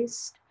discussion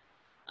based.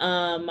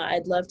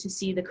 I'd love to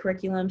see the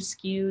curriculum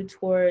skew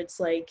towards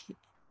like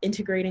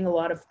integrating a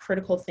lot of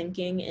critical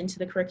thinking into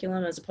the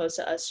curriculum as opposed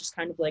to us just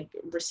kind of like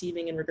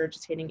receiving and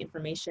regurgitating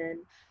information,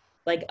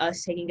 like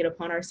us taking it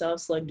upon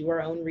ourselves to like do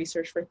our own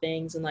research for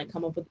things and like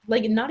come up with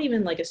like not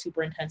even like a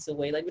super intensive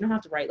way, like we don't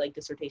have to write like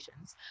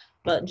dissertations,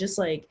 but just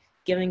like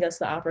giving us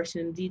the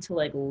opportunity to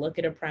like look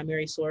at a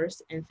primary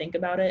source and think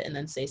about it and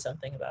then say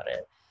something about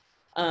it.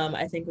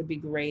 I think would be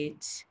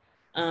great.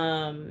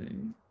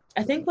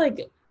 I think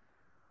like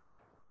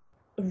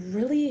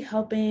really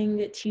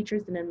helping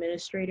teachers and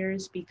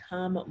administrators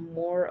become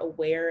more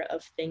aware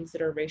of things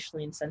that are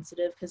racially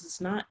insensitive, because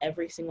it's not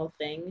every single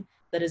thing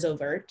that is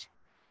overt.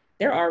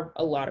 There are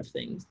a lot of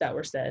things that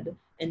were said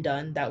and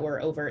done that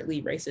were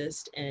overtly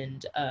racist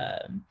and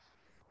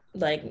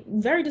like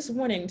very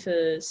disappointing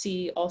to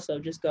see also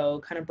just go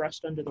kind of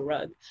brushed under the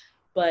rug.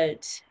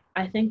 But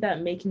I think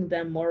that making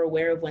them more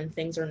aware of when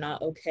things are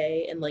not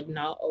okay and like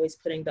not always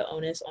putting the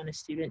onus on a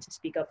student to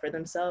speak up for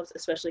themselves,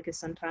 especially because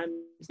sometimes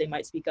they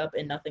might speak up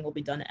and nothing will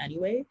be done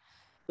anyway,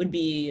 would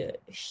be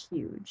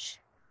huge.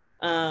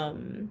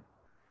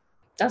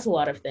 That's a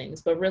lot of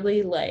things, but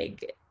really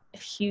like a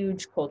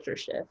huge culture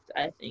shift,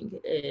 I think,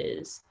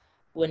 is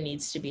what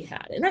needs to be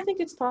had. And I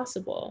think it's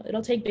possible.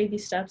 It'll take baby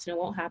steps and it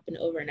won't happen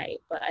overnight,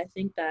 but I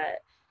think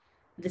that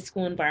the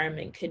school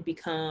environment could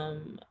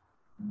become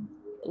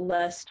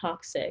less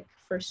toxic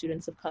for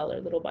students of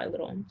color little by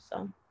little.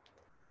 So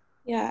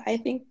yeah, I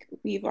think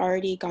we've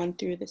already gone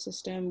through the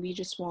system. We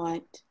just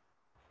want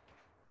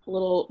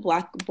little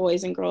Black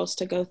boys and girls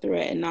to go through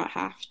it and not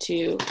have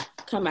to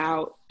come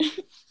out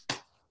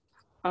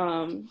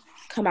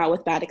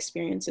with bad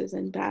experiences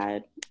and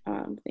bad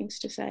things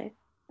to say.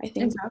 I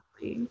think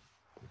exactly,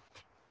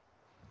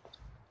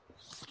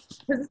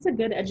 because it's a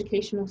good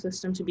educational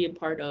system to be a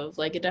part of.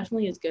 Like it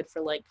definitely is good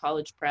for like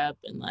college prep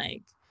and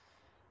like,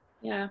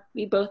 yeah,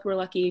 we both were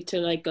lucky to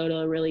like go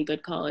to really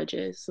good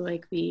colleges. So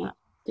like we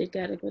did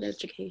get a good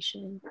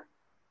education.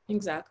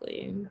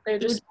 Exactly. They're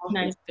just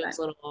nice to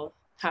feel a little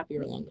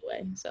happier along the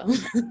way. So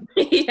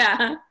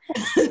yeah.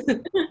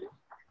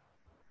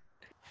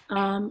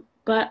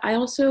 But I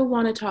also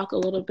want to talk a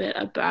little bit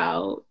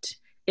about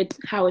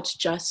how it's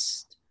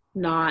just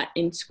not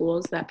in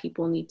schools that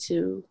people need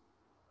to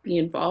be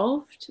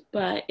involved,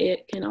 but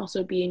it can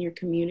also be in your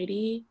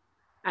community.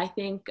 I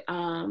think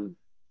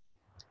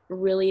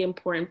really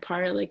important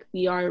part, like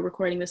we are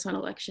recording this on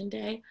election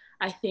day.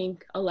 I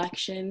think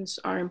elections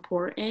are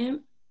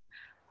important,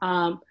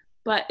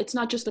 but it's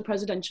not just the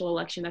presidential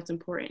election that's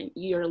important.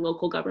 Your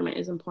local government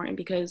is important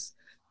because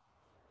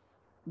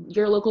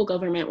your local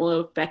government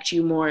will affect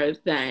you more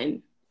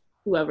than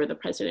whoever the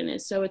president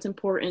is. So it's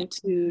important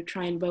to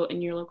try and vote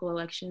in your local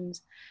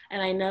elections.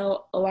 And I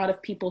know a lot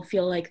of people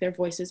feel like their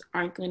voices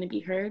aren't going to be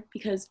heard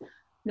because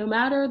no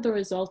matter the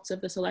results of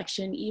this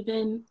election,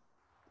 even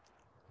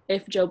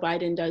if Joe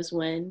Biden does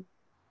win,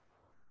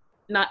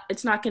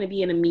 it's not going to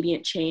be an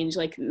immediate change.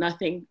 Like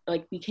nothing,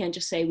 like we can't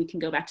just say we can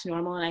go back to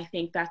normal. And I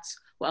think that's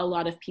what a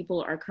lot of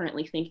people are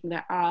currently thinking,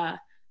 that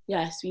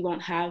yes, we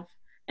won't have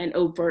an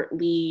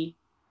overtly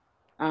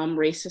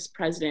racist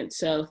president,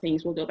 so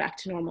things will go back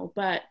to normal.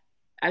 But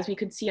as we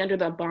could see under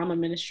the Obama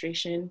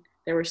administration,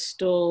 there were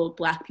still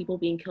Black people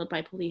being killed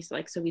by police.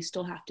 Like, so we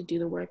still have to do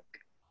the work,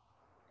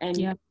 and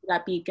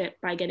that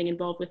by getting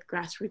involved with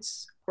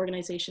grassroots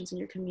organizations in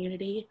your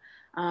community.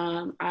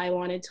 I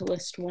wanted to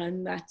list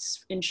one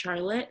that's in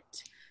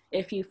Charlotte.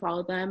 If you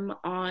follow them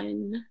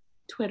on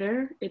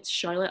Twitter, it's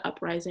Charlotte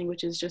Uprising,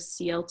 which is just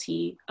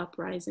CLT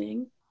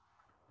Uprising.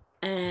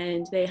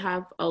 And they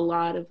have a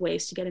lot of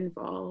ways to get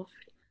involved.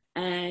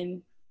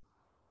 And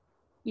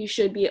you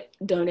should be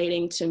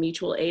donating to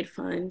mutual aid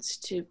funds,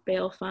 to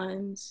bail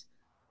funds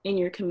in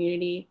your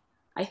community.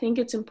 I think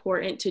it's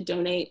important to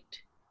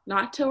donate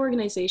not to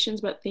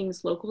organizations, but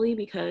things locally,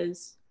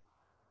 because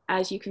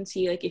as you can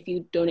see, like if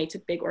you donate to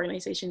big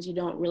organizations, you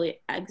don't really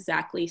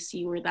exactly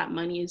see where that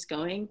money is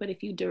going. But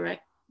if you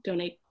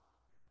donate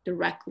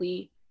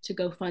directly to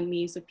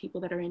GoFundMes of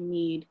people that are in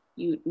need,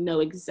 you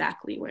know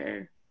exactly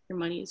where your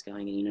money is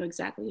going and you know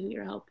exactly who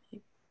you're helping.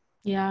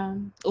 Yeah.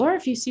 Or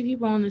if you see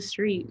people on the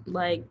street,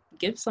 like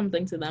give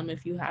something to them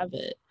if you have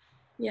it.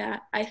 Yeah,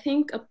 I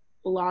think a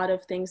lot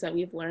of things that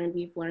we've learned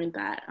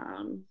that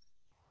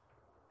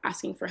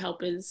asking for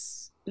help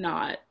is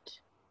not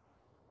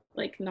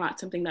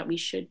something that we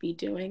should be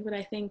doing, but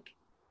I think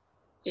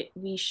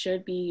we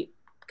should be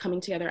coming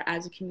together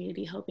as a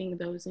community, helping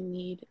those in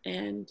need.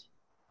 And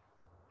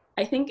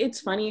I think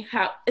it's funny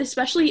how,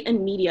 especially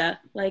in media,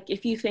 like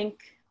if you think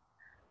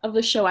of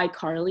the show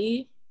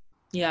iCarly,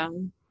 yeah,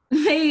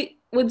 they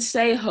would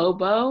say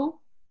hobo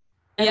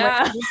and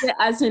like use it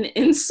as an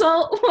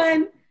insult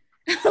when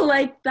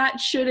like that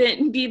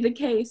shouldn't be the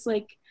case.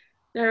 Like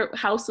they're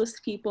houseless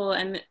people,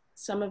 and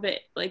some of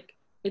it, like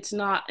it's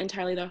not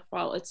entirely their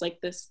fault. It's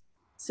like this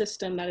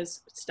system that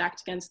is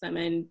stacked against them,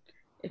 and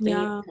if they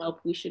need help,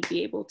 we should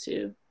be able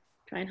to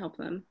try and help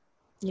them.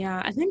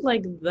 Yeah, I think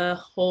like this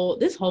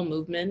whole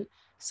movement,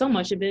 so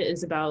much of it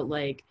is about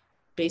like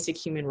basic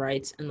human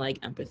rights and like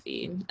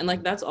empathy. And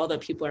like that's all that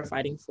people are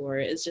fighting for.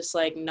 It's just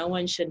like no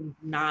one should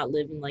not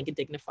live in like a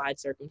dignified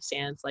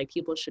circumstance. Like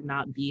people should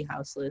not be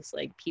houseless.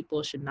 Like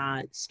people should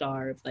not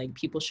starve. Like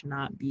people should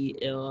not be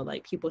ill.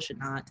 Like people should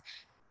not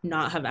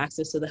have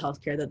access to the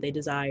healthcare that they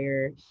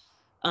desire.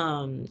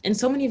 And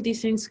so many of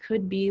these things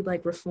could be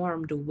like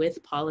reformed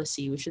with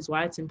policy, which is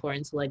why it's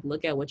important to like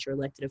look at what your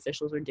elected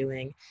officials are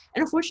doing.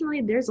 And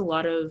unfortunately, there's a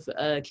lot of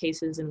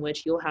cases in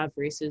which you'll have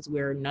races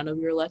where none of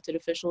your elected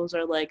officials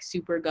are like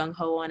super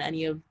gung-ho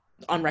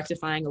on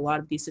rectifying a lot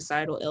of these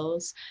societal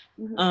ills.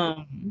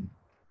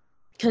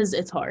 Because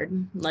it's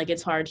hard. Like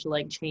it's hard to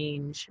like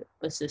change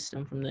a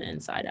system from the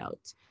inside out.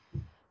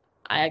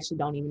 I actually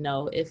don't even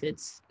know if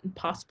it's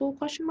possible,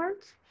 question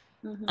mark.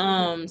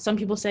 Some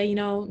people say, you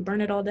know,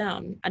 burn it all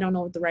down. I don't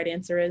know what the right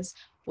answer is.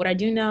 What I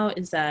do know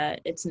is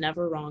that it's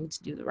never wrong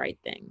to do the right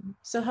thing.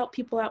 So help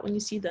people out when you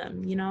see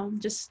them, you know,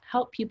 just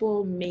help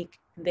people make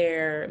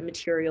their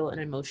material and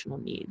emotional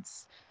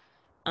needs.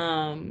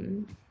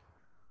 And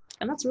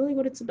that's really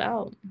what it's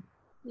about.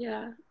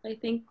 Yeah, I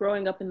think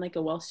growing up in like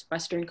a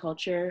Western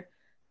culture,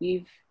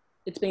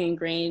 it's been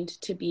ingrained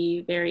to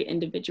be very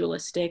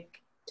individualistic,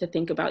 to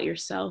think about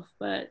yourself,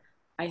 but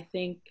I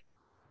think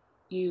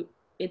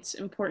it's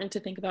important to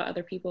think about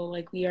other people.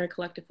 Like we are a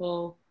collective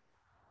whole.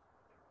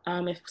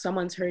 If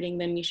someone's hurting,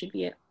 then you should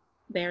be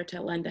there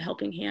to lend a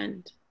helping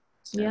hand.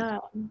 So. Yeah,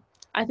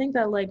 I think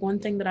that like one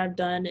thing that I've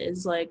done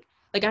is like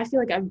I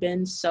feel like I've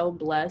been so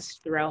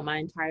blessed throughout my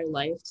entire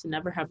life to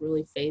never have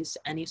really faced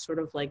any sort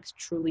of like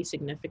truly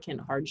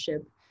significant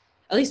hardship,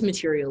 at least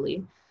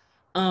materially.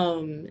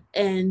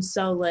 And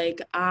so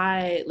like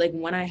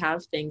when I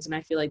have things and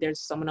I feel like there's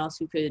someone else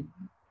who could,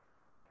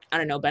 I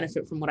don't know,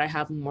 benefit from what I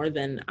have more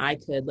than I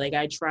could, like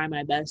I try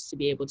my best to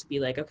be able to be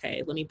like,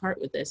 okay, let me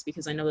part with this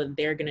because I know that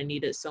they're going to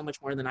need it so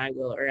much more than I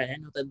will, or I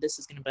know that this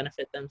is going to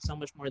benefit them so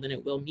much more than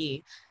it will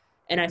me.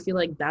 And I feel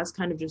like that's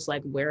kind of just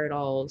like where it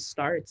all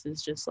starts,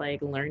 is just like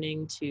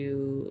learning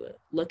to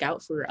look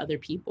out for other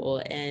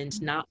people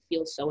and not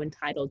feel so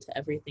entitled to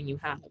everything you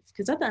have.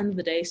 Because at the end of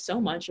the day,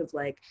 so much of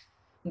like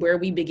where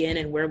we begin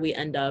and where we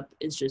end up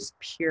is just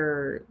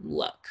pure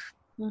luck.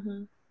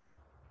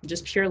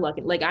 Just pure luck.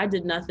 Like I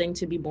did nothing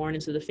to be born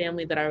into the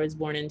family that I was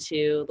born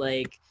into.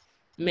 Like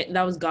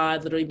that was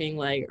God literally being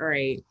like, all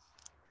right,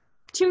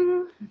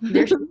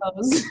 there she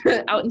goes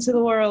out into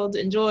the world,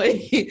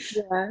 enjoy.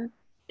 Yeah.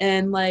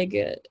 And like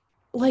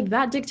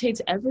that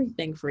dictates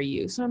everything for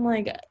you. So I'm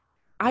like,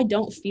 I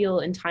don't feel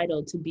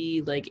entitled to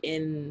be like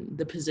in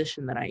the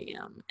position that I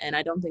am, and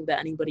I don't think that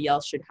anybody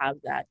else should have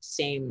that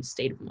same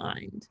state of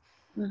mind.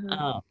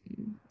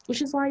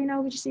 Which is why, you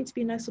know, we just need to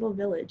be a nice little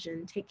village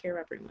and take care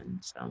of everyone.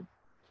 So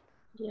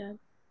yeah.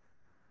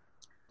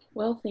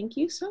 Well, thank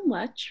you so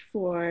much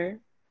for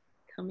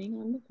coming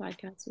on the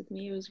podcast with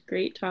me. It was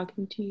great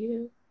talking to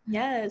you.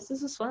 Yes,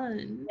 this was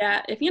fun.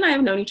 Yeah, if you and I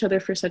have known each other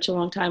for such a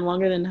long time,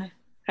 longer than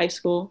high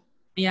school.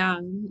 Yeah,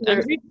 I'm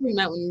pretty sure we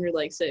met when we were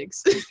like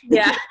 6.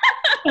 Yeah.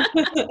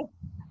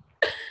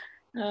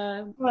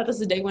 Well, this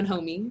is day one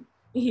homie.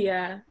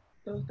 Yeah,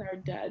 both our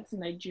dads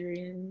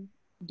Nigerian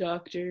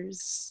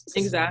doctors.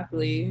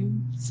 Exactly.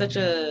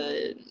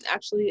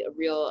 Actually a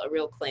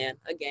real clan,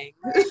 a gang.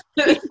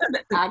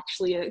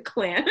 Actually a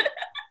clan.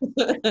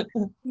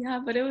 Yeah,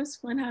 but it was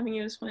fun having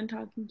you. It was fun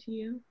talking to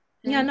you.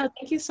 Yeah, no,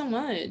 thank you so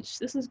much.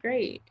 This was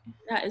great.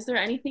 Yeah, is there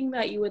anything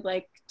that you would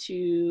like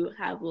to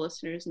have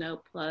listeners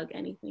know, plug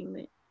anything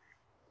that?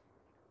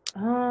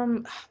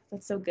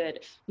 That's so good.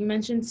 You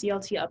mentioned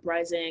CLT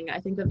Uprising. I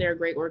think that they're a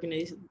great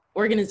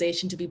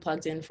organization to be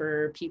plugged in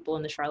for people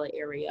in the Charlotte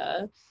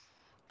area.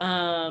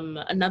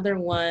 Another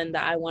one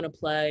that I want to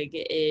plug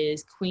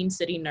is Queen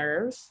City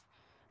Nerve.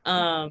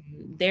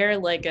 They're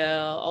like a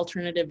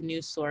alternative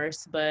news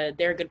source, but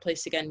they're a good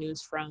place to get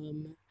news from.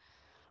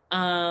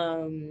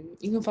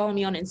 You can follow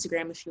me on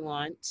Instagram if you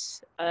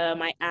want.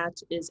 My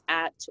 @ is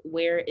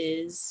 @where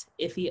is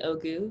Ify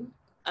Ogu.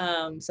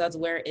 So that's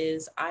where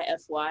is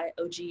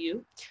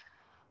IFYOGU.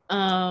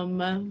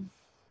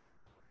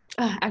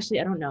 Actually,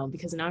 I don't know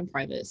because now I'm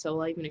private, so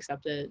I'll even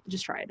accept it.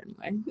 Just try it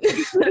anyway.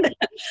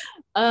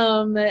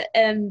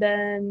 And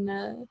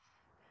then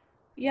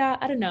yeah,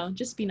 I don't know.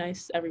 Just be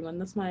nice, everyone.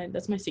 That's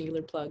my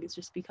singular plug. Is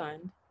just be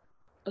kind.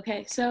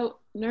 Okay, so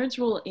Nerds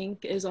Rule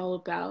Inc. is all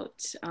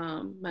about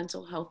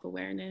mental health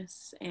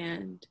awareness.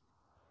 And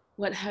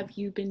what have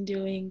you been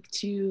doing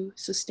to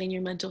sustain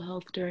your mental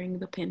health during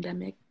the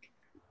pandemic?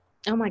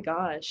 Oh my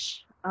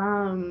gosh.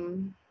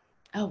 Oh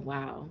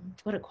wow,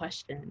 what a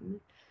question.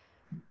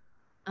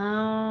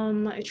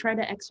 I try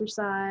to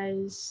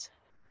exercise.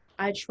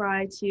 I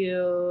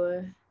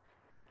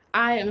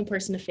am a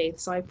person of faith,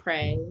 so I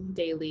pray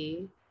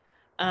daily.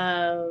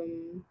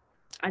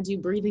 I do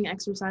breathing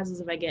exercises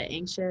if I get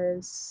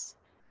anxious.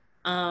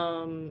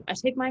 I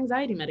take my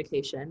anxiety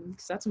medication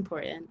because that's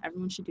important.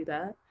 Everyone should do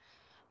that.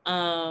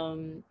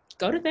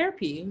 Go to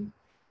therapy.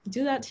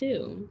 Do that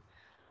too.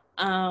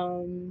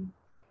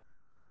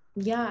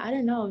 Yeah, I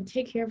don't know.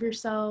 Take care of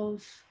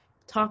yourself.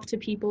 talk to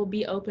people,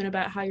 be open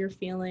about how you're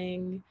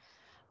feeling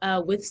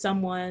with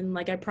someone.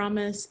 Like, I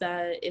promise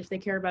that if they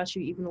care about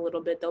you even a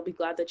little bit, they'll be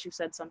glad that you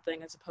said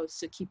something as opposed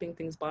to keeping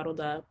things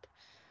bottled up.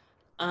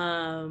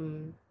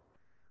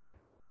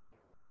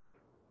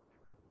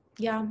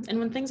 Yeah, and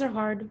when things are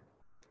hard,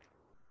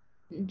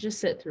 just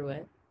sit through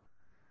it,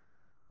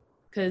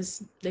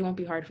 because they won't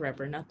be hard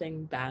forever.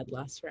 Nothing bad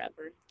lasts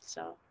forever.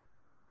 So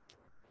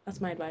that's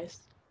my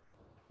advice.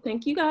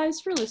 Thank you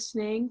guys for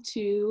listening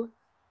to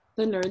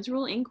the Nerds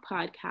Rule Inc.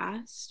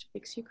 podcast,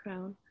 Fix Your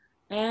Crown.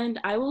 And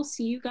I will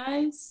see you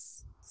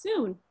guys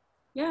soon.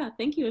 Yeah,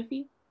 thank you,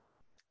 Iffy.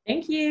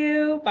 Thank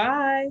you.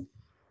 Bye.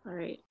 All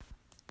right.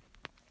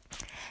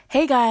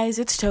 Hey guys,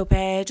 it's Tope.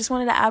 I just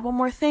wanted to add one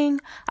more thing.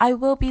 I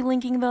will be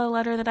linking the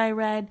letter that I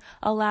read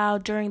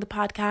aloud during the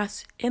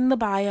podcast in the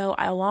bio,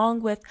 along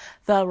with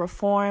the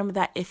reform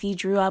that Iffy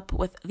drew up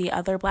with the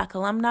other Black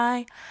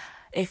alumni.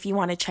 If you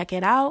want to check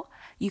it out,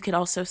 you could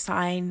also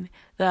sign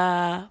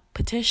the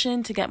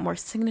petition to get more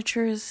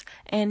signatures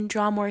and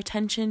draw more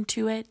attention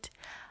to it.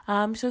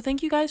 So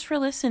thank you guys for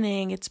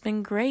listening. It's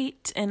been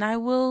great, and I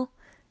will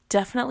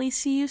definitely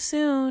see you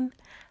soon.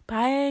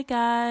 Bye,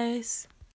 guys.